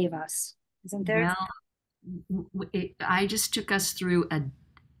just gave us, isn't there? Well, I just took us through an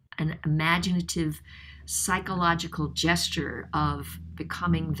imaginative psychological gesture of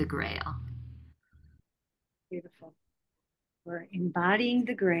becoming the Grail. Beautiful. We're embodying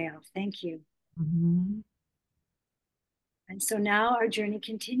the Grail. Thank you. Mm-hmm. And so now our journey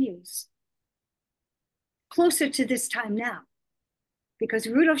continues closer to this time now, because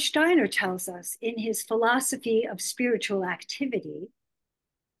Rudolf Steiner tells us in his philosophy of spiritual activity.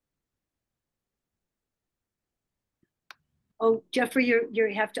 Oh, Jeffrey,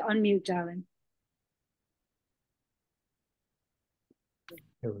 you have to unmute, darling.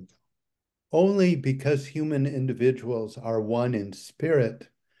 Here we go. Only because human individuals are one in spirit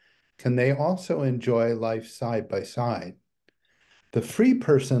can they also enjoy life side by side. The free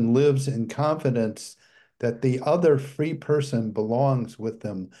person lives in confidence that the other free person belongs with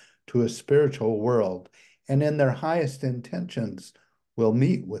them to a spiritual world, and in their highest intentions will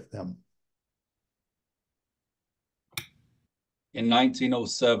meet with them. In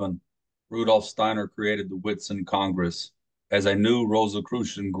 1907, Rudolf Steiner created the Whitsun Congress as a new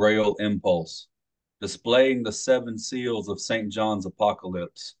Rosicrucian Grail impulse, displaying the 7 seals of St. John's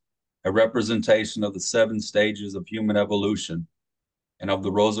Apocalypse, a representation of the 7 stages of human evolution and of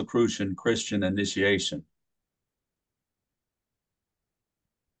the Rosicrucian Christian initiation.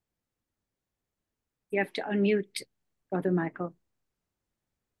 You have to unmute, Brother Michael.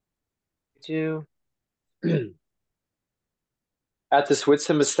 Do At this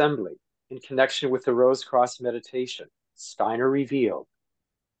Whitsun assembly, in connection with the Rose Cross meditation, Steiner revealed,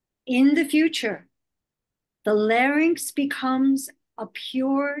 in the future, the larynx becomes a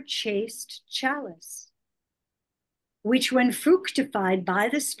pure chaste chalice, which when fructified by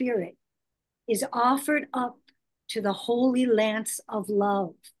the Spirit is offered up to the holy lance of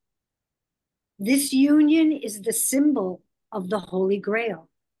love. This union is the symbol of the Holy Grail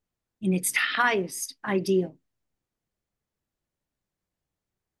in its highest ideal.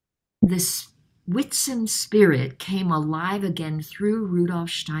 This Whitsun spirit came alive again through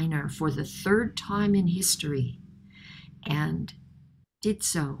Rudolf Steiner for the 3rd time in history, and did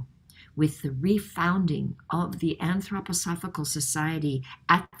so with the refounding of the Anthroposophical Society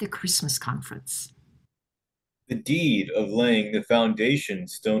at the Christmas conference. The deed of laying the foundation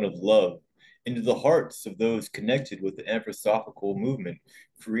stone of love into the hearts of those connected with the Anthroposophical movement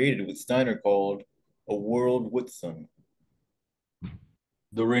created what Steiner called a world Whitsun.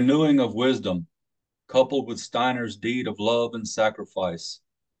 The renewing of wisdom, coupled with Steiner's deed of love and sacrifice,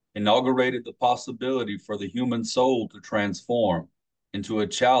 inaugurated the possibility for the human soul to transform into a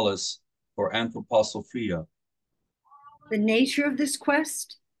chalice for anthroposophia. The nature of this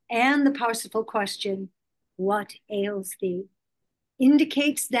quest and the parsifal question, what ails thee,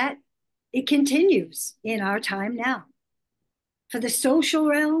 indicates that it continues in our time now. For the social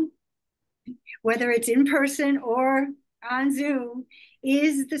realm, whether it's in person or on Zoom,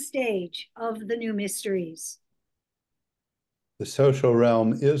 is the stage of the new mysteries. The social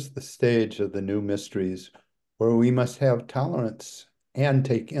realm is the stage of the new mysteries, where we must have tolerance and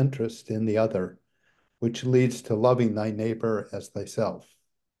take interest in the other, which leads to loving thy neighbor as thyself.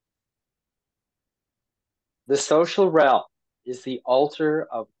 the social realm is the altar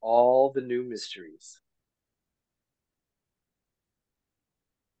of all the new mysteries.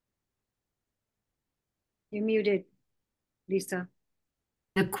 You're muted, Lisa.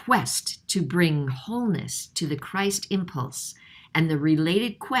 The quest to bring wholeness to the Christ impulse and the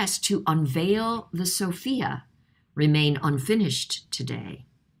related quest to unveil the Sophia remain unfinished today.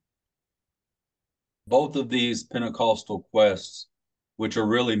 Both of these Pentecostal quests, which are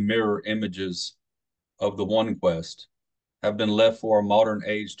really mirror images of the one quest, have been left for a modern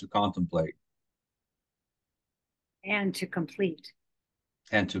age to contemplate. And to complete.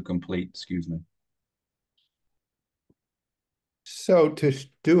 Excuse me. So to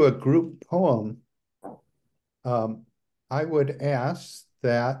do a group poem, I would ask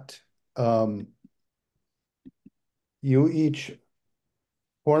that you each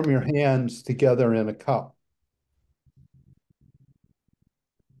form your hands together in a cup.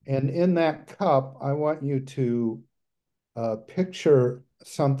 And in that cup, I want you to picture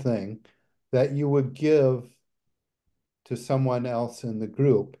something that you would give to someone else in the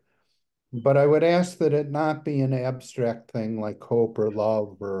group. But I would ask that it not be an abstract thing like hope or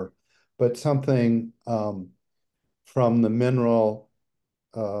love, but something from the mineral,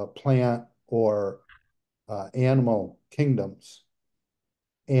 plant, or animal kingdoms.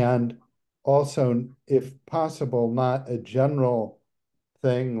 And also, if possible, not a general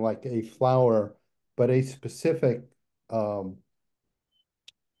thing like a flower, but a specific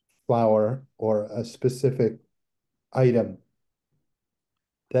flower or a specific item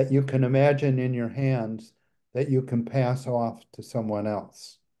that you can imagine in your hands that you can pass off to someone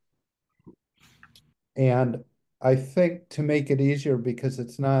else. And I think to make it easier, because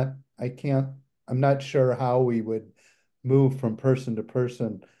I'm not sure how we would move from person to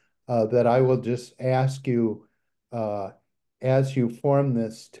person, that I will just ask you, as you form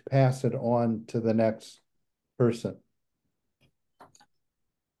this, to pass it on to the next person.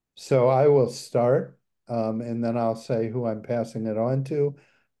 So I will start, and then I'll say who I'm passing it on to.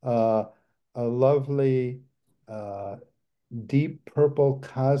 A lovely, deep purple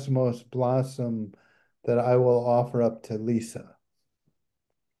cosmos blossom that I will offer up to Lisa.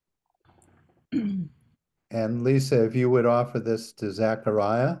 And Lisa, if you would offer this to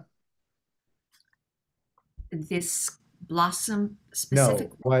Zakaria. This blossom No,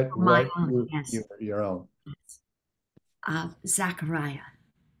 specifically for my own, yes. Your own. Zakaria,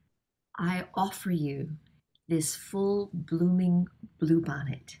 I offer you this full blooming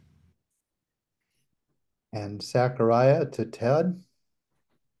bluebonnet. And Zakaria to Ted.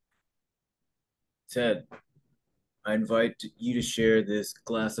 Ted, I invite you to share this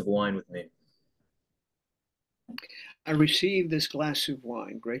glass of wine with me. I receive this glass of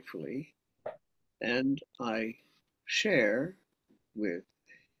wine gratefully, and I share with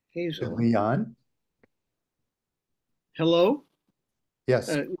Hazel. Leon. Hello. Yes.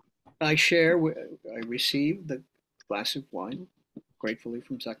 I receive the glass of wine gratefully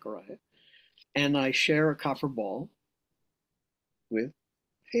from Zakaria, and I share a copper ball with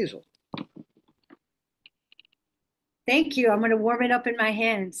Hazel. Thank you. I'm going to warm it up in my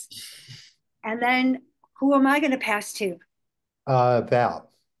hands. And then who am I going to pass to?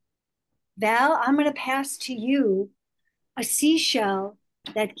 Val. Val, I'm going to pass to you a seashell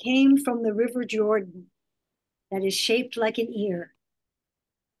that came from the River Jordan that is shaped like an ear.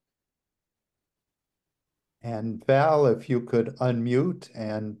 And Val, if you could unmute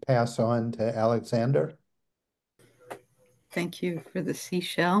and pass on to Alexander. Thank you for the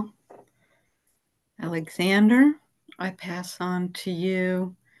seashell. Alexander, I pass on to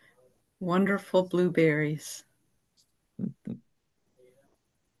you wonderful blueberries.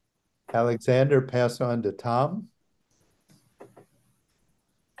 Alexander, pass on to Tom.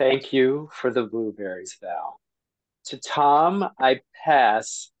 Thank you for the blueberries, Val. To Tom, I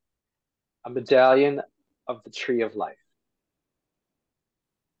pass a medallion of the Tree of Life.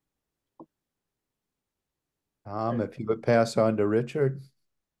 Tom, if you would pass on to Richard.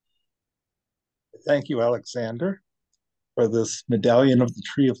 Thank you, Alexander, for this medallion of the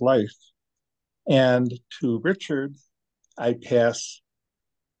Tree of Life. And to Richard, I pass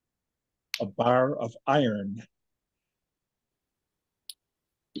a bar of iron.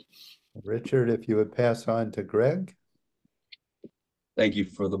 Richard, if you would pass on to Greg. Thank you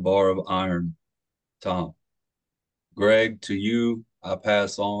for the bar of iron, Tom. Greg, to you, I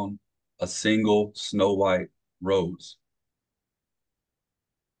pass on a single snow white rose.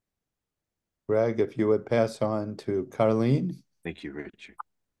 Greg, if you would pass on to Carlene. Thank you, Richard.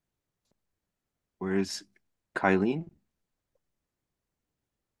 Where's Carlene?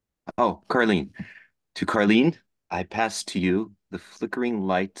 Oh, Carlene. To Carlene, I pass to you the flickering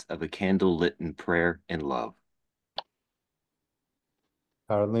light of a candle lit in prayer and love.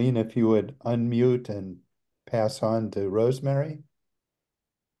 Carlene, if you would unmute and pass on to Rosemary.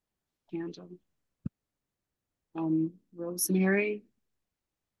 Candle. Rosemary.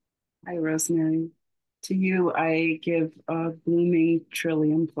 Hi, Rosemary. To you, I give a blooming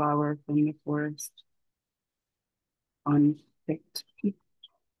trillium flower from the forest, unpicked.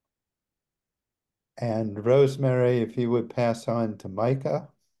 And Rosemary, if you would pass on to Micah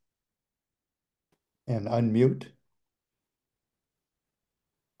and unmute.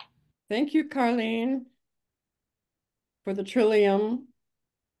 Thank you, Carlene, for the trillium.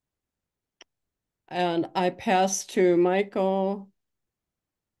 And I pass to Michael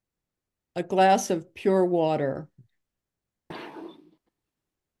a glass of pure water.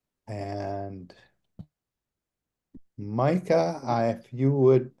 And Micah, if you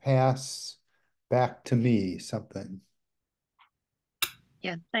would pass back to me something.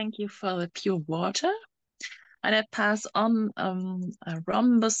 Yeah, thank you for the pure water. And I pass on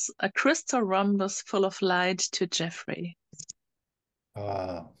a crystal rhombus full of light to Jeffrey.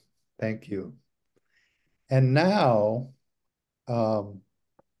 Thank you. And now,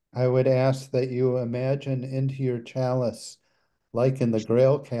 I would ask that you imagine into your chalice, like in the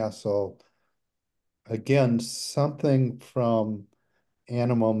Grail Castle, again, something from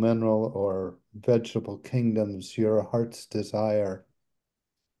animal, mineral, or vegetable kingdoms, your heart's desire.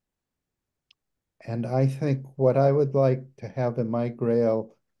 And I think what I would like to have in my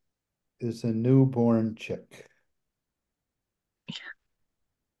Grail is a newborn chick.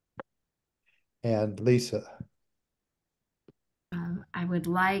 And Lisa. I would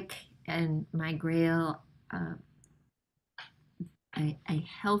like in my Grail a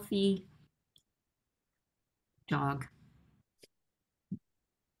healthy dog.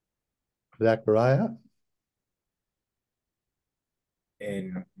 Zakaria.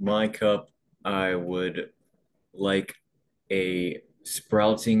 In my cup, I would like a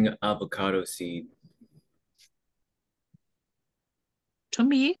sprouting avocado seed. To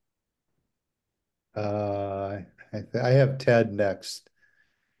me? I have Ted next,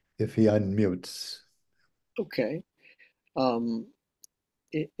 if he unmutes. Okay.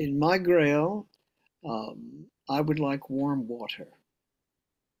 In my Grail, I would like warm water.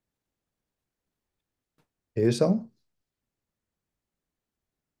 Hazel?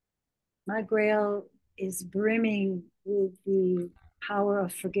 My Grail is brimming with the power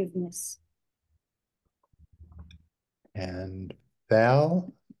of forgiveness. And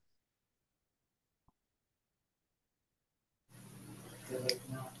Val?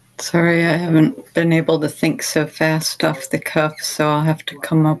 Sorry, I haven't been able to think so fast off the cuff, so I'll have to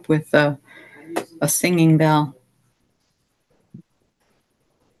come up with a singing bell.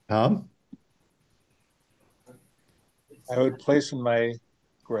 Tom? I would place in my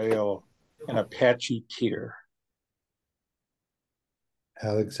Grail an Apache tear.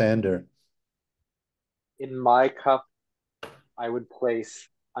 Alexander? In my cup, I would place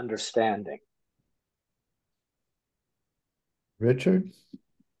understanding. Richard?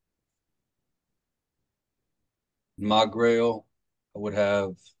 In my Grail, I would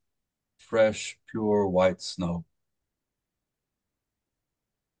have fresh, pure white snow.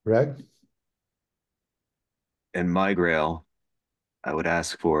 Greg? In my Grail, I would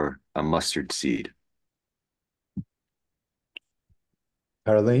ask for a mustard seed.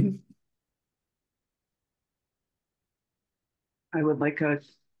 Arlene? I would like a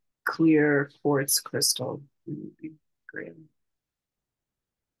clear quartz crystal. Great.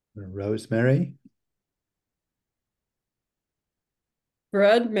 Rosemary?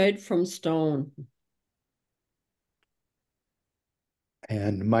 Bread made from stone.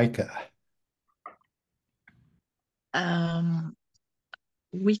 And Micah?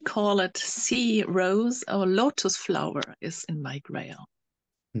 We call it sea rose or lotus flower is in my Grail.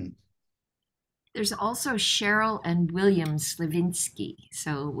 There's also Cheryl and William Slavinsky.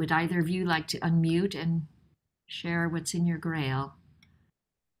 So would either of you like to unmute and share what's in your Grail?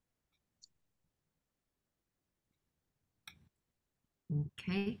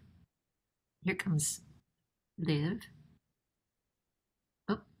 Okay. Here comes Liv.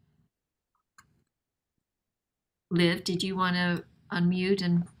 Oh. Liv, did you want to unmute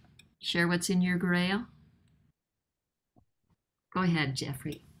and share what's in your Grail? Go ahead,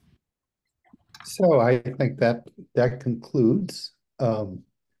 Jeffrey. So I think that concludes.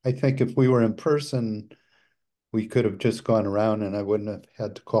 I think if we were in person, we could have just gone around and I wouldn't have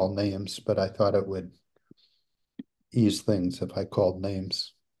had to call names, but I thought it would ease things if I called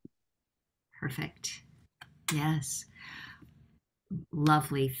names. Perfect. Yes.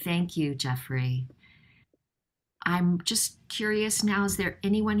 Lovely. Thank you, Jeffrey. I'm just curious now, is there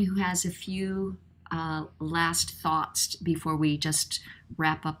anyone who has a few last thoughts before we just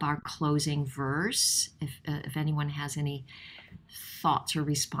wrap up our closing verse? If anyone has any thoughts or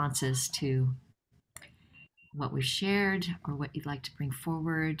responses to what we've shared or what you'd like to bring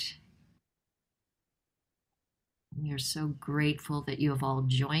forward. We are so grateful that you have all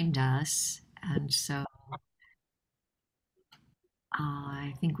joined us. And so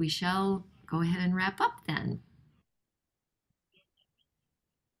I think we shall go ahead and wrap up then.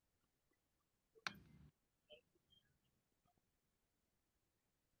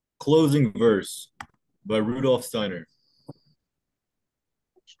 Closing verse by Rudolf Steiner.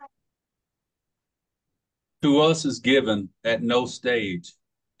 To us is given at no stage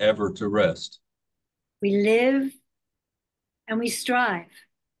ever to rest. We live and we strive,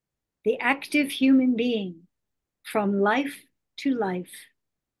 the active human being, from life to life.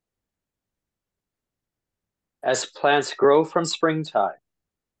 As plants grow from springtime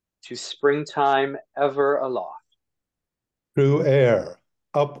to springtime ever aloft. Through air,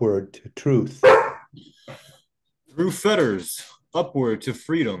 upward to truth. Through fetters, upward to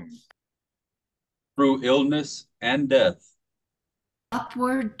freedom. Through illness and death.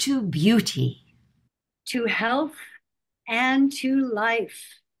 Upward to beauty. To health and to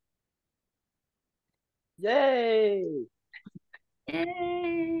life. Yay!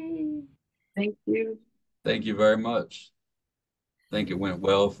 Yay! Thank you. Thank you very much. I think it went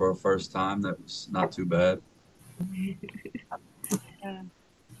well for a first time. That was not too bad.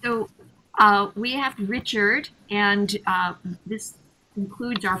 So we have Richard, and this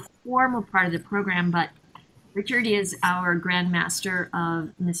concludes our formal part of the program, but Richard is our Grand Master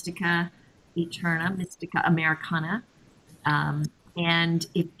of Mystica Aeterna, Mystica Americana. And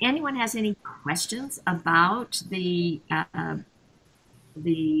if anyone has any questions about the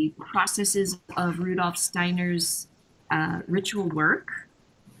processes of Rudolf Steiner's ritual work,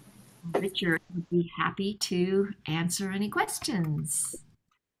 Richard would be happy to answer any questions.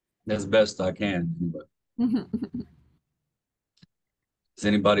 As best I can. Anyway. Is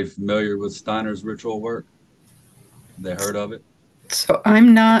anybody familiar with Steiner's ritual work? Have they heard of it? So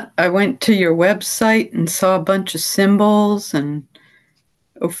I'm not, I went to your website and saw a bunch of symbols and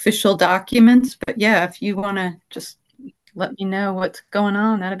official documents, but yeah, if you want to just let me know what's going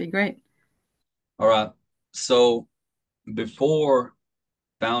on, that'd be great. All right. So before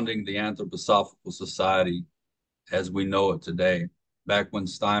founding the Anthroposophical Society as we know it today, back when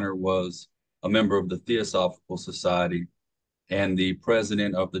Steiner was a member of the Theosophical Society and the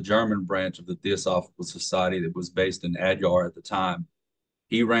president of the German branch of the Theosophical Society that was based in Adyar at the time,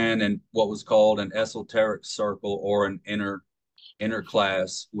 he ran in what was called an esoteric circle, or an inner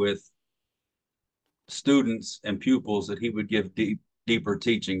class, with students and pupils that he would give deeper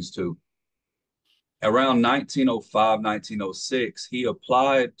teachings to. Around 1905, 1906, he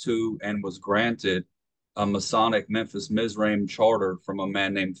applied to and was granted a Masonic Memphis Misraim charter from a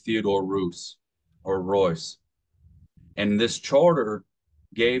man named Theodore Royce. And this charter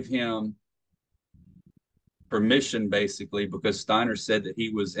gave him permission, basically, because Steiner said that he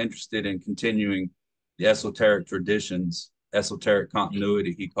was interested in continuing the esoteric traditions, esoteric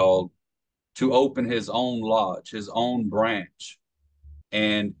continuity, he called, to open his own lodge, his own branch.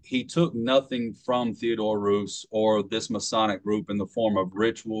 And he took nothing from Theodore Roos or this Masonic group in the form of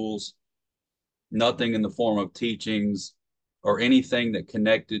rituals, nothing in the form of teachings, or anything that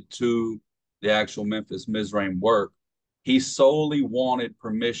connected to the actual Memphis Misraim work. He solely wanted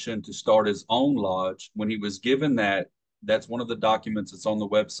permission to start his own lodge. When he was given that, that's one of the documents that's on the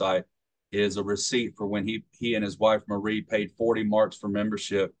website, is a receipt for when he and his wife Marie paid 40 marks for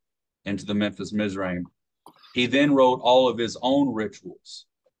membership into the Memphis Misraim. He then wrote all of his own rituals.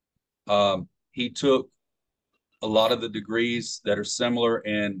 He took a lot of the degrees that are similar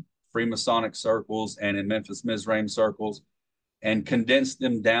in Freemasonic circles and in Memphis Misraim circles and condensed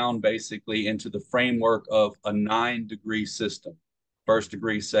them down basically into the framework of a 9-degree system, 1st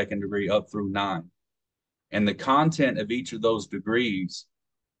degree, 2nd degree, up through 9. And the content of each of those degrees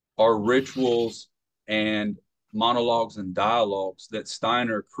are rituals and monologues and dialogues that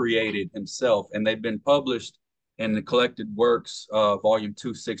Steiner created himself. And they've been published in the collected works, volume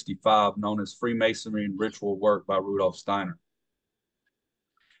 265, known as Freemasonry and Ritual Work by Rudolf Steiner.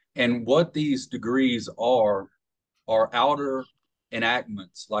 And what these degrees are outer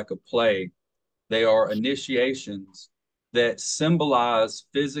enactments, like a play. They are initiations that symbolize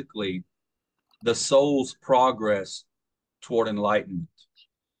physically the soul's progress toward enlightenment.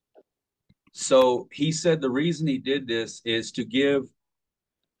 So he said the reason he did this is to give,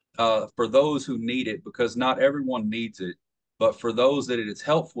 for those who need it, because not everyone needs it, but for those that it is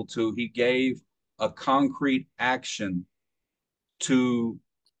helpful to, he gave a concrete action to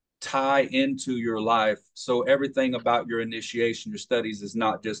tie into your life. So everything about your initiation, your studies, is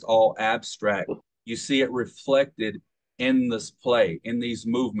not just all abstract. You see it reflected in this play, in these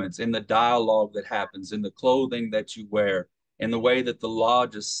movements, in the dialogue that happens, in the clothing that you wear, in the way that the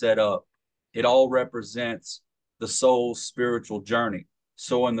lodge is set up. It all represents the soul's spiritual journey.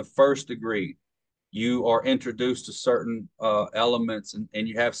 So in the 1st degree, you are introduced to certain elements, and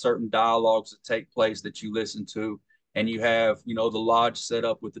you have certain dialogues that take place that you listen to. And you have, the lodge set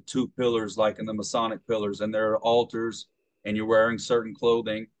up with the 2 pillars, like in the Masonic pillars, and there are altars, and you're wearing certain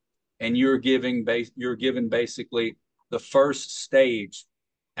clothing, and you're given basically the 1st stage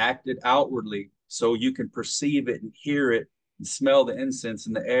acted outwardly, so you can perceive it and hear it and smell the incense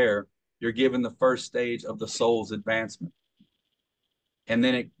in the air. You're given the 1st stage of the soul's advancement. And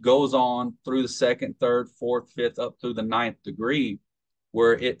then it goes on through the second, third, fourth, fifth, up through the ninth degree,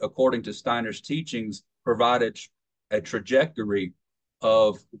 where it, according to Steiner's teachings, provided a trajectory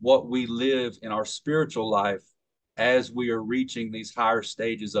of what we live in our spiritual life as we are reaching these higher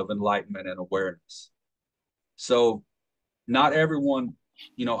stages of enlightenment and awareness. So not everyone,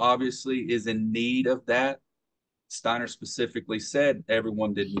 obviously is in need of that. Steiner specifically said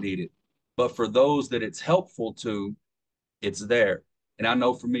everyone didn't need it. But for those that it's helpful to, it's there. And I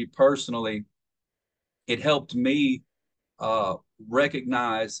know for me personally, it helped me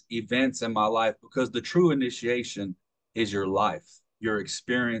recognize events in my life, because the true initiation is your life, your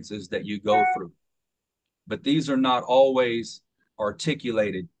experiences that you go through. But these are not always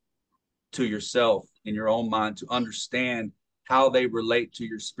articulated to yourself in your own mind to understand how they relate to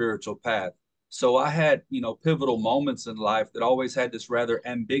your spiritual path. So I had, pivotal moments in life that always had this rather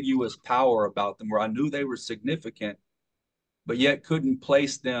ambiguous power about them, where I knew they were significant, but yet couldn't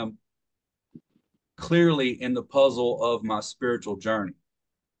place them clearly in the puzzle of my spiritual journey.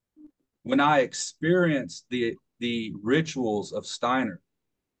 When I experienced the rituals of Steiner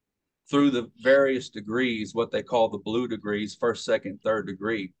through the various degrees, what they call the blue degrees, first, second, third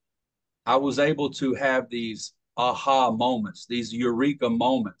degree, I was able to have these aha moments, these eureka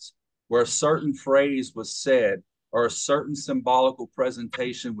moments, where a certain phrase was said or a certain symbolical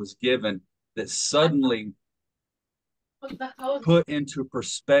presentation was given that suddenly put into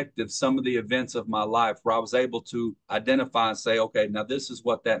perspective some of the events of my life, where I was able to identify and say, okay, now this is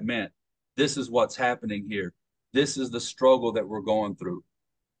what that meant. This is what's happening here. This is the struggle that we're going through.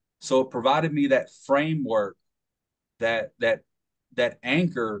 So it provided me that framework, that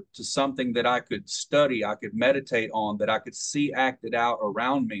anchor to something that I could study, I could meditate on, that I could see acted out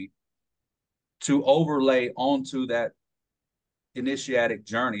around me, to overlay onto that initiatic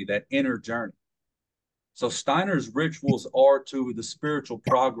journey, that inner journey. So Steiner's rituals are to the spiritual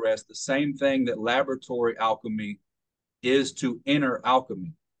progress the same thing that laboratory alchemy is to inner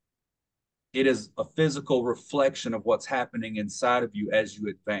alchemy. It is a physical reflection of what's happening inside of you as you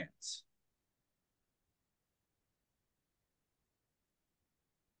advance.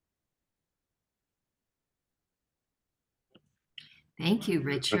 Thank you,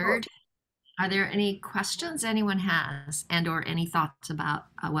 Richard. Are there any questions anyone has, and or any thoughts about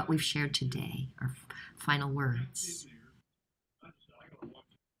what we've shared today, or final words?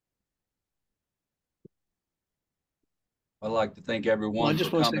 I'd like to thank everyone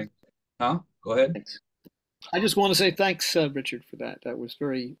for coming. Go ahead. Thanks. I just want to say thanks, Richard, for that. That was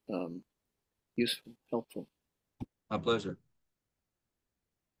very useful, helpful. My pleasure.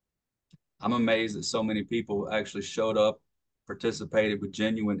 I'm amazed that so many people actually showed up, participated with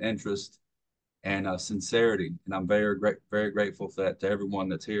genuine interest and sincerity. And I'm very grateful for that, to everyone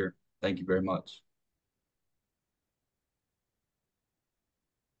that's here. Thank you very much.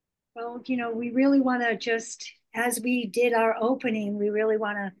 Well, we really want to just, as we did our opening, we really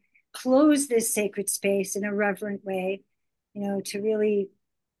want to close this sacred space in a reverent way, to really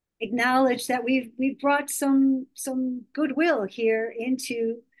acknowledge that we've brought some goodwill here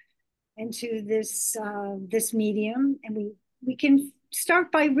into this this medium, and we can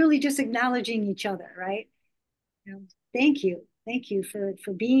start by really just acknowledging each other, right? Thank you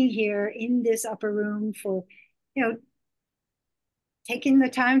for being here in this upper room, for taking the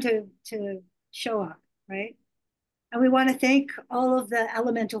time to show up, right? And we want to thank all of the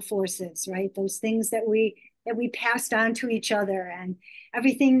elemental forces, right? Those things that we passed on to each other, and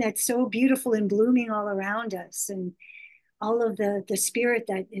everything that's so beautiful and blooming all around us, and all of the spirit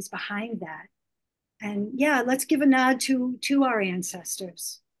that is behind that. And yeah, let's give a nod to our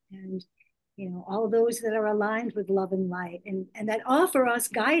ancestors, and all those that are aligned with love and light, and that offer us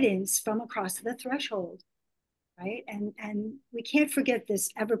guidance from across the threshold, right? And we can't forget this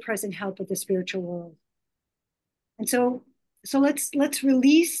ever-present help of the spiritual world. And so let's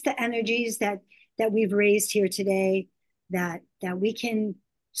release the energies that we've raised here today, that we can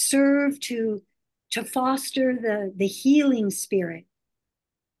serve to foster the healing spirit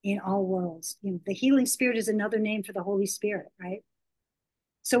in all worlds. The healing spirit is another name for the Holy Spirit, right?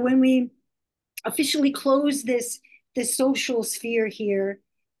 So when we officially close this social sphere here,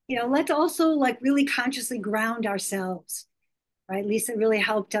 let's also really consciously ground ourselves, right? Lisa really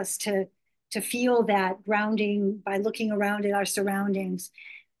helped us to feel that grounding by looking around at our surroundings.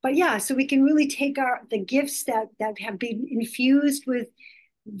 But yeah, so we can really take the gifts that have been infused with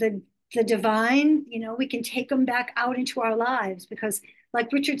the divine, we can take them back out into our lives, because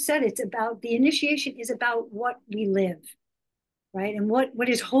like Richard said, it's about, the initiation is about what we live, right? And what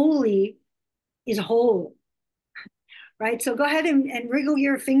is holy is whole, right? So go ahead and wriggle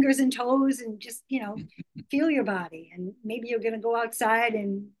your fingers and toes and just, feel your body. And maybe you're going to go outside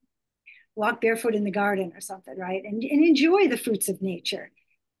and walk barefoot in the garden or something, right? And enjoy the fruits of nature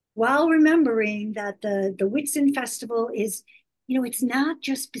while remembering that the Whitsun festival is, it's not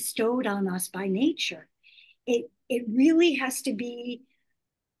just bestowed on us by nature. It really has to be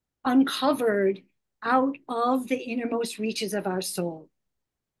uncovered out of the innermost reaches of our soul.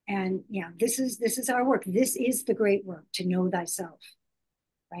 And yeah, this is our work. This is the great work, to know thyself,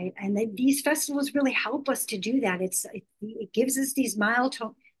 right? And these festivals really help us to do that. It gives us these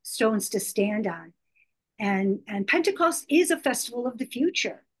milestones to stand on. And Pentecost is a festival of the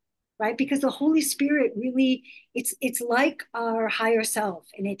future, right? Because the Holy Spirit really, it's like our higher self,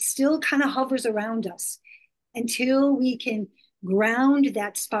 and it still kind of hovers around us until we can ground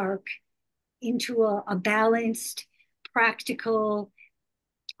that spark into a balanced, practical,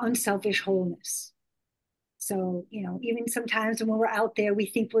 unselfish wholeness. So, even sometimes when we're out there, we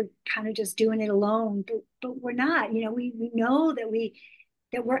think we're kind of just doing it alone, but we're not. We know that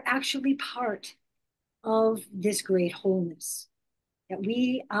we're actually part of this great wholeness, that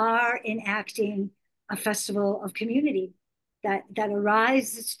we are enacting a festival of community that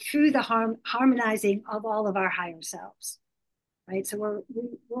arises through the harmonizing of all of our higher selves, right? So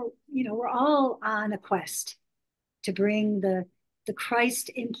we're all on a quest to bring the Christ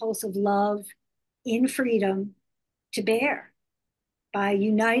impulse of love in freedom to bear by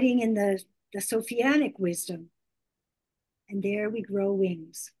uniting in the Sophianic wisdom. And there we grow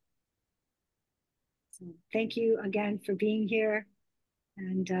wings. So thank you again for being here.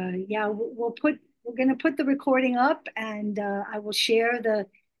 And we're going to put the recording up, and I will share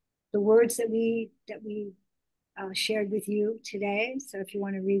the words that we shared with you today. So if you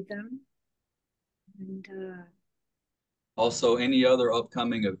want to read them. And also, any other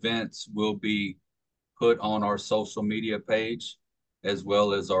upcoming events will be put on our social media page as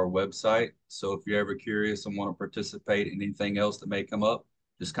well as our website. So if you're ever curious and want to participate in anything else that may come up,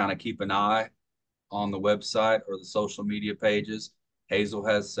 just kind of keep an eye on the website or the social media pages. Hazel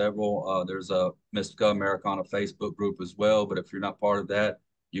has several. There's a Mystica Americana Facebook group as well. But if you're not part of that,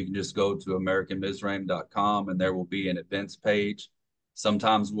 you can just go to AmericanMisraim.com and there will be an events page.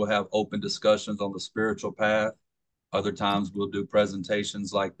 Sometimes we'll have open discussions on the spiritual path. Other times we'll do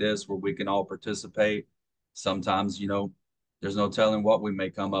presentations like this where we can all participate. Sometimes, there's no telling what we may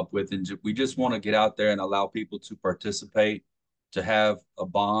come up with. And we just want to get out there and allow people to participate, to have a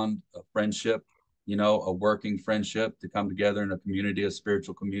bond, a friendship, a working friendship, to come together in a community, a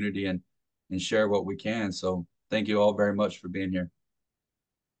spiritual community, and share what we can. So thank you all very much for being here.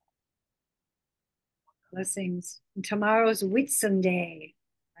 Blessings. And tomorrow's Whitsun Day,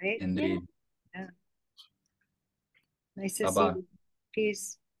 right? Indeed. Yeah. Nice to Bye-bye. see you.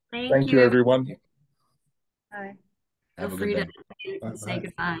 Peace. Thank you, everyone. Bye. Have Feel a free good to day. say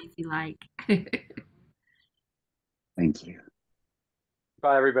goodbye if you like. Thank you.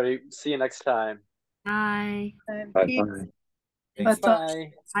 Bye, everybody. See you next time. Bye. Peace.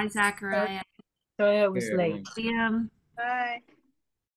 Bye. Bye, Zakaria. Sorry I was Yeah. late. Liam. Bye.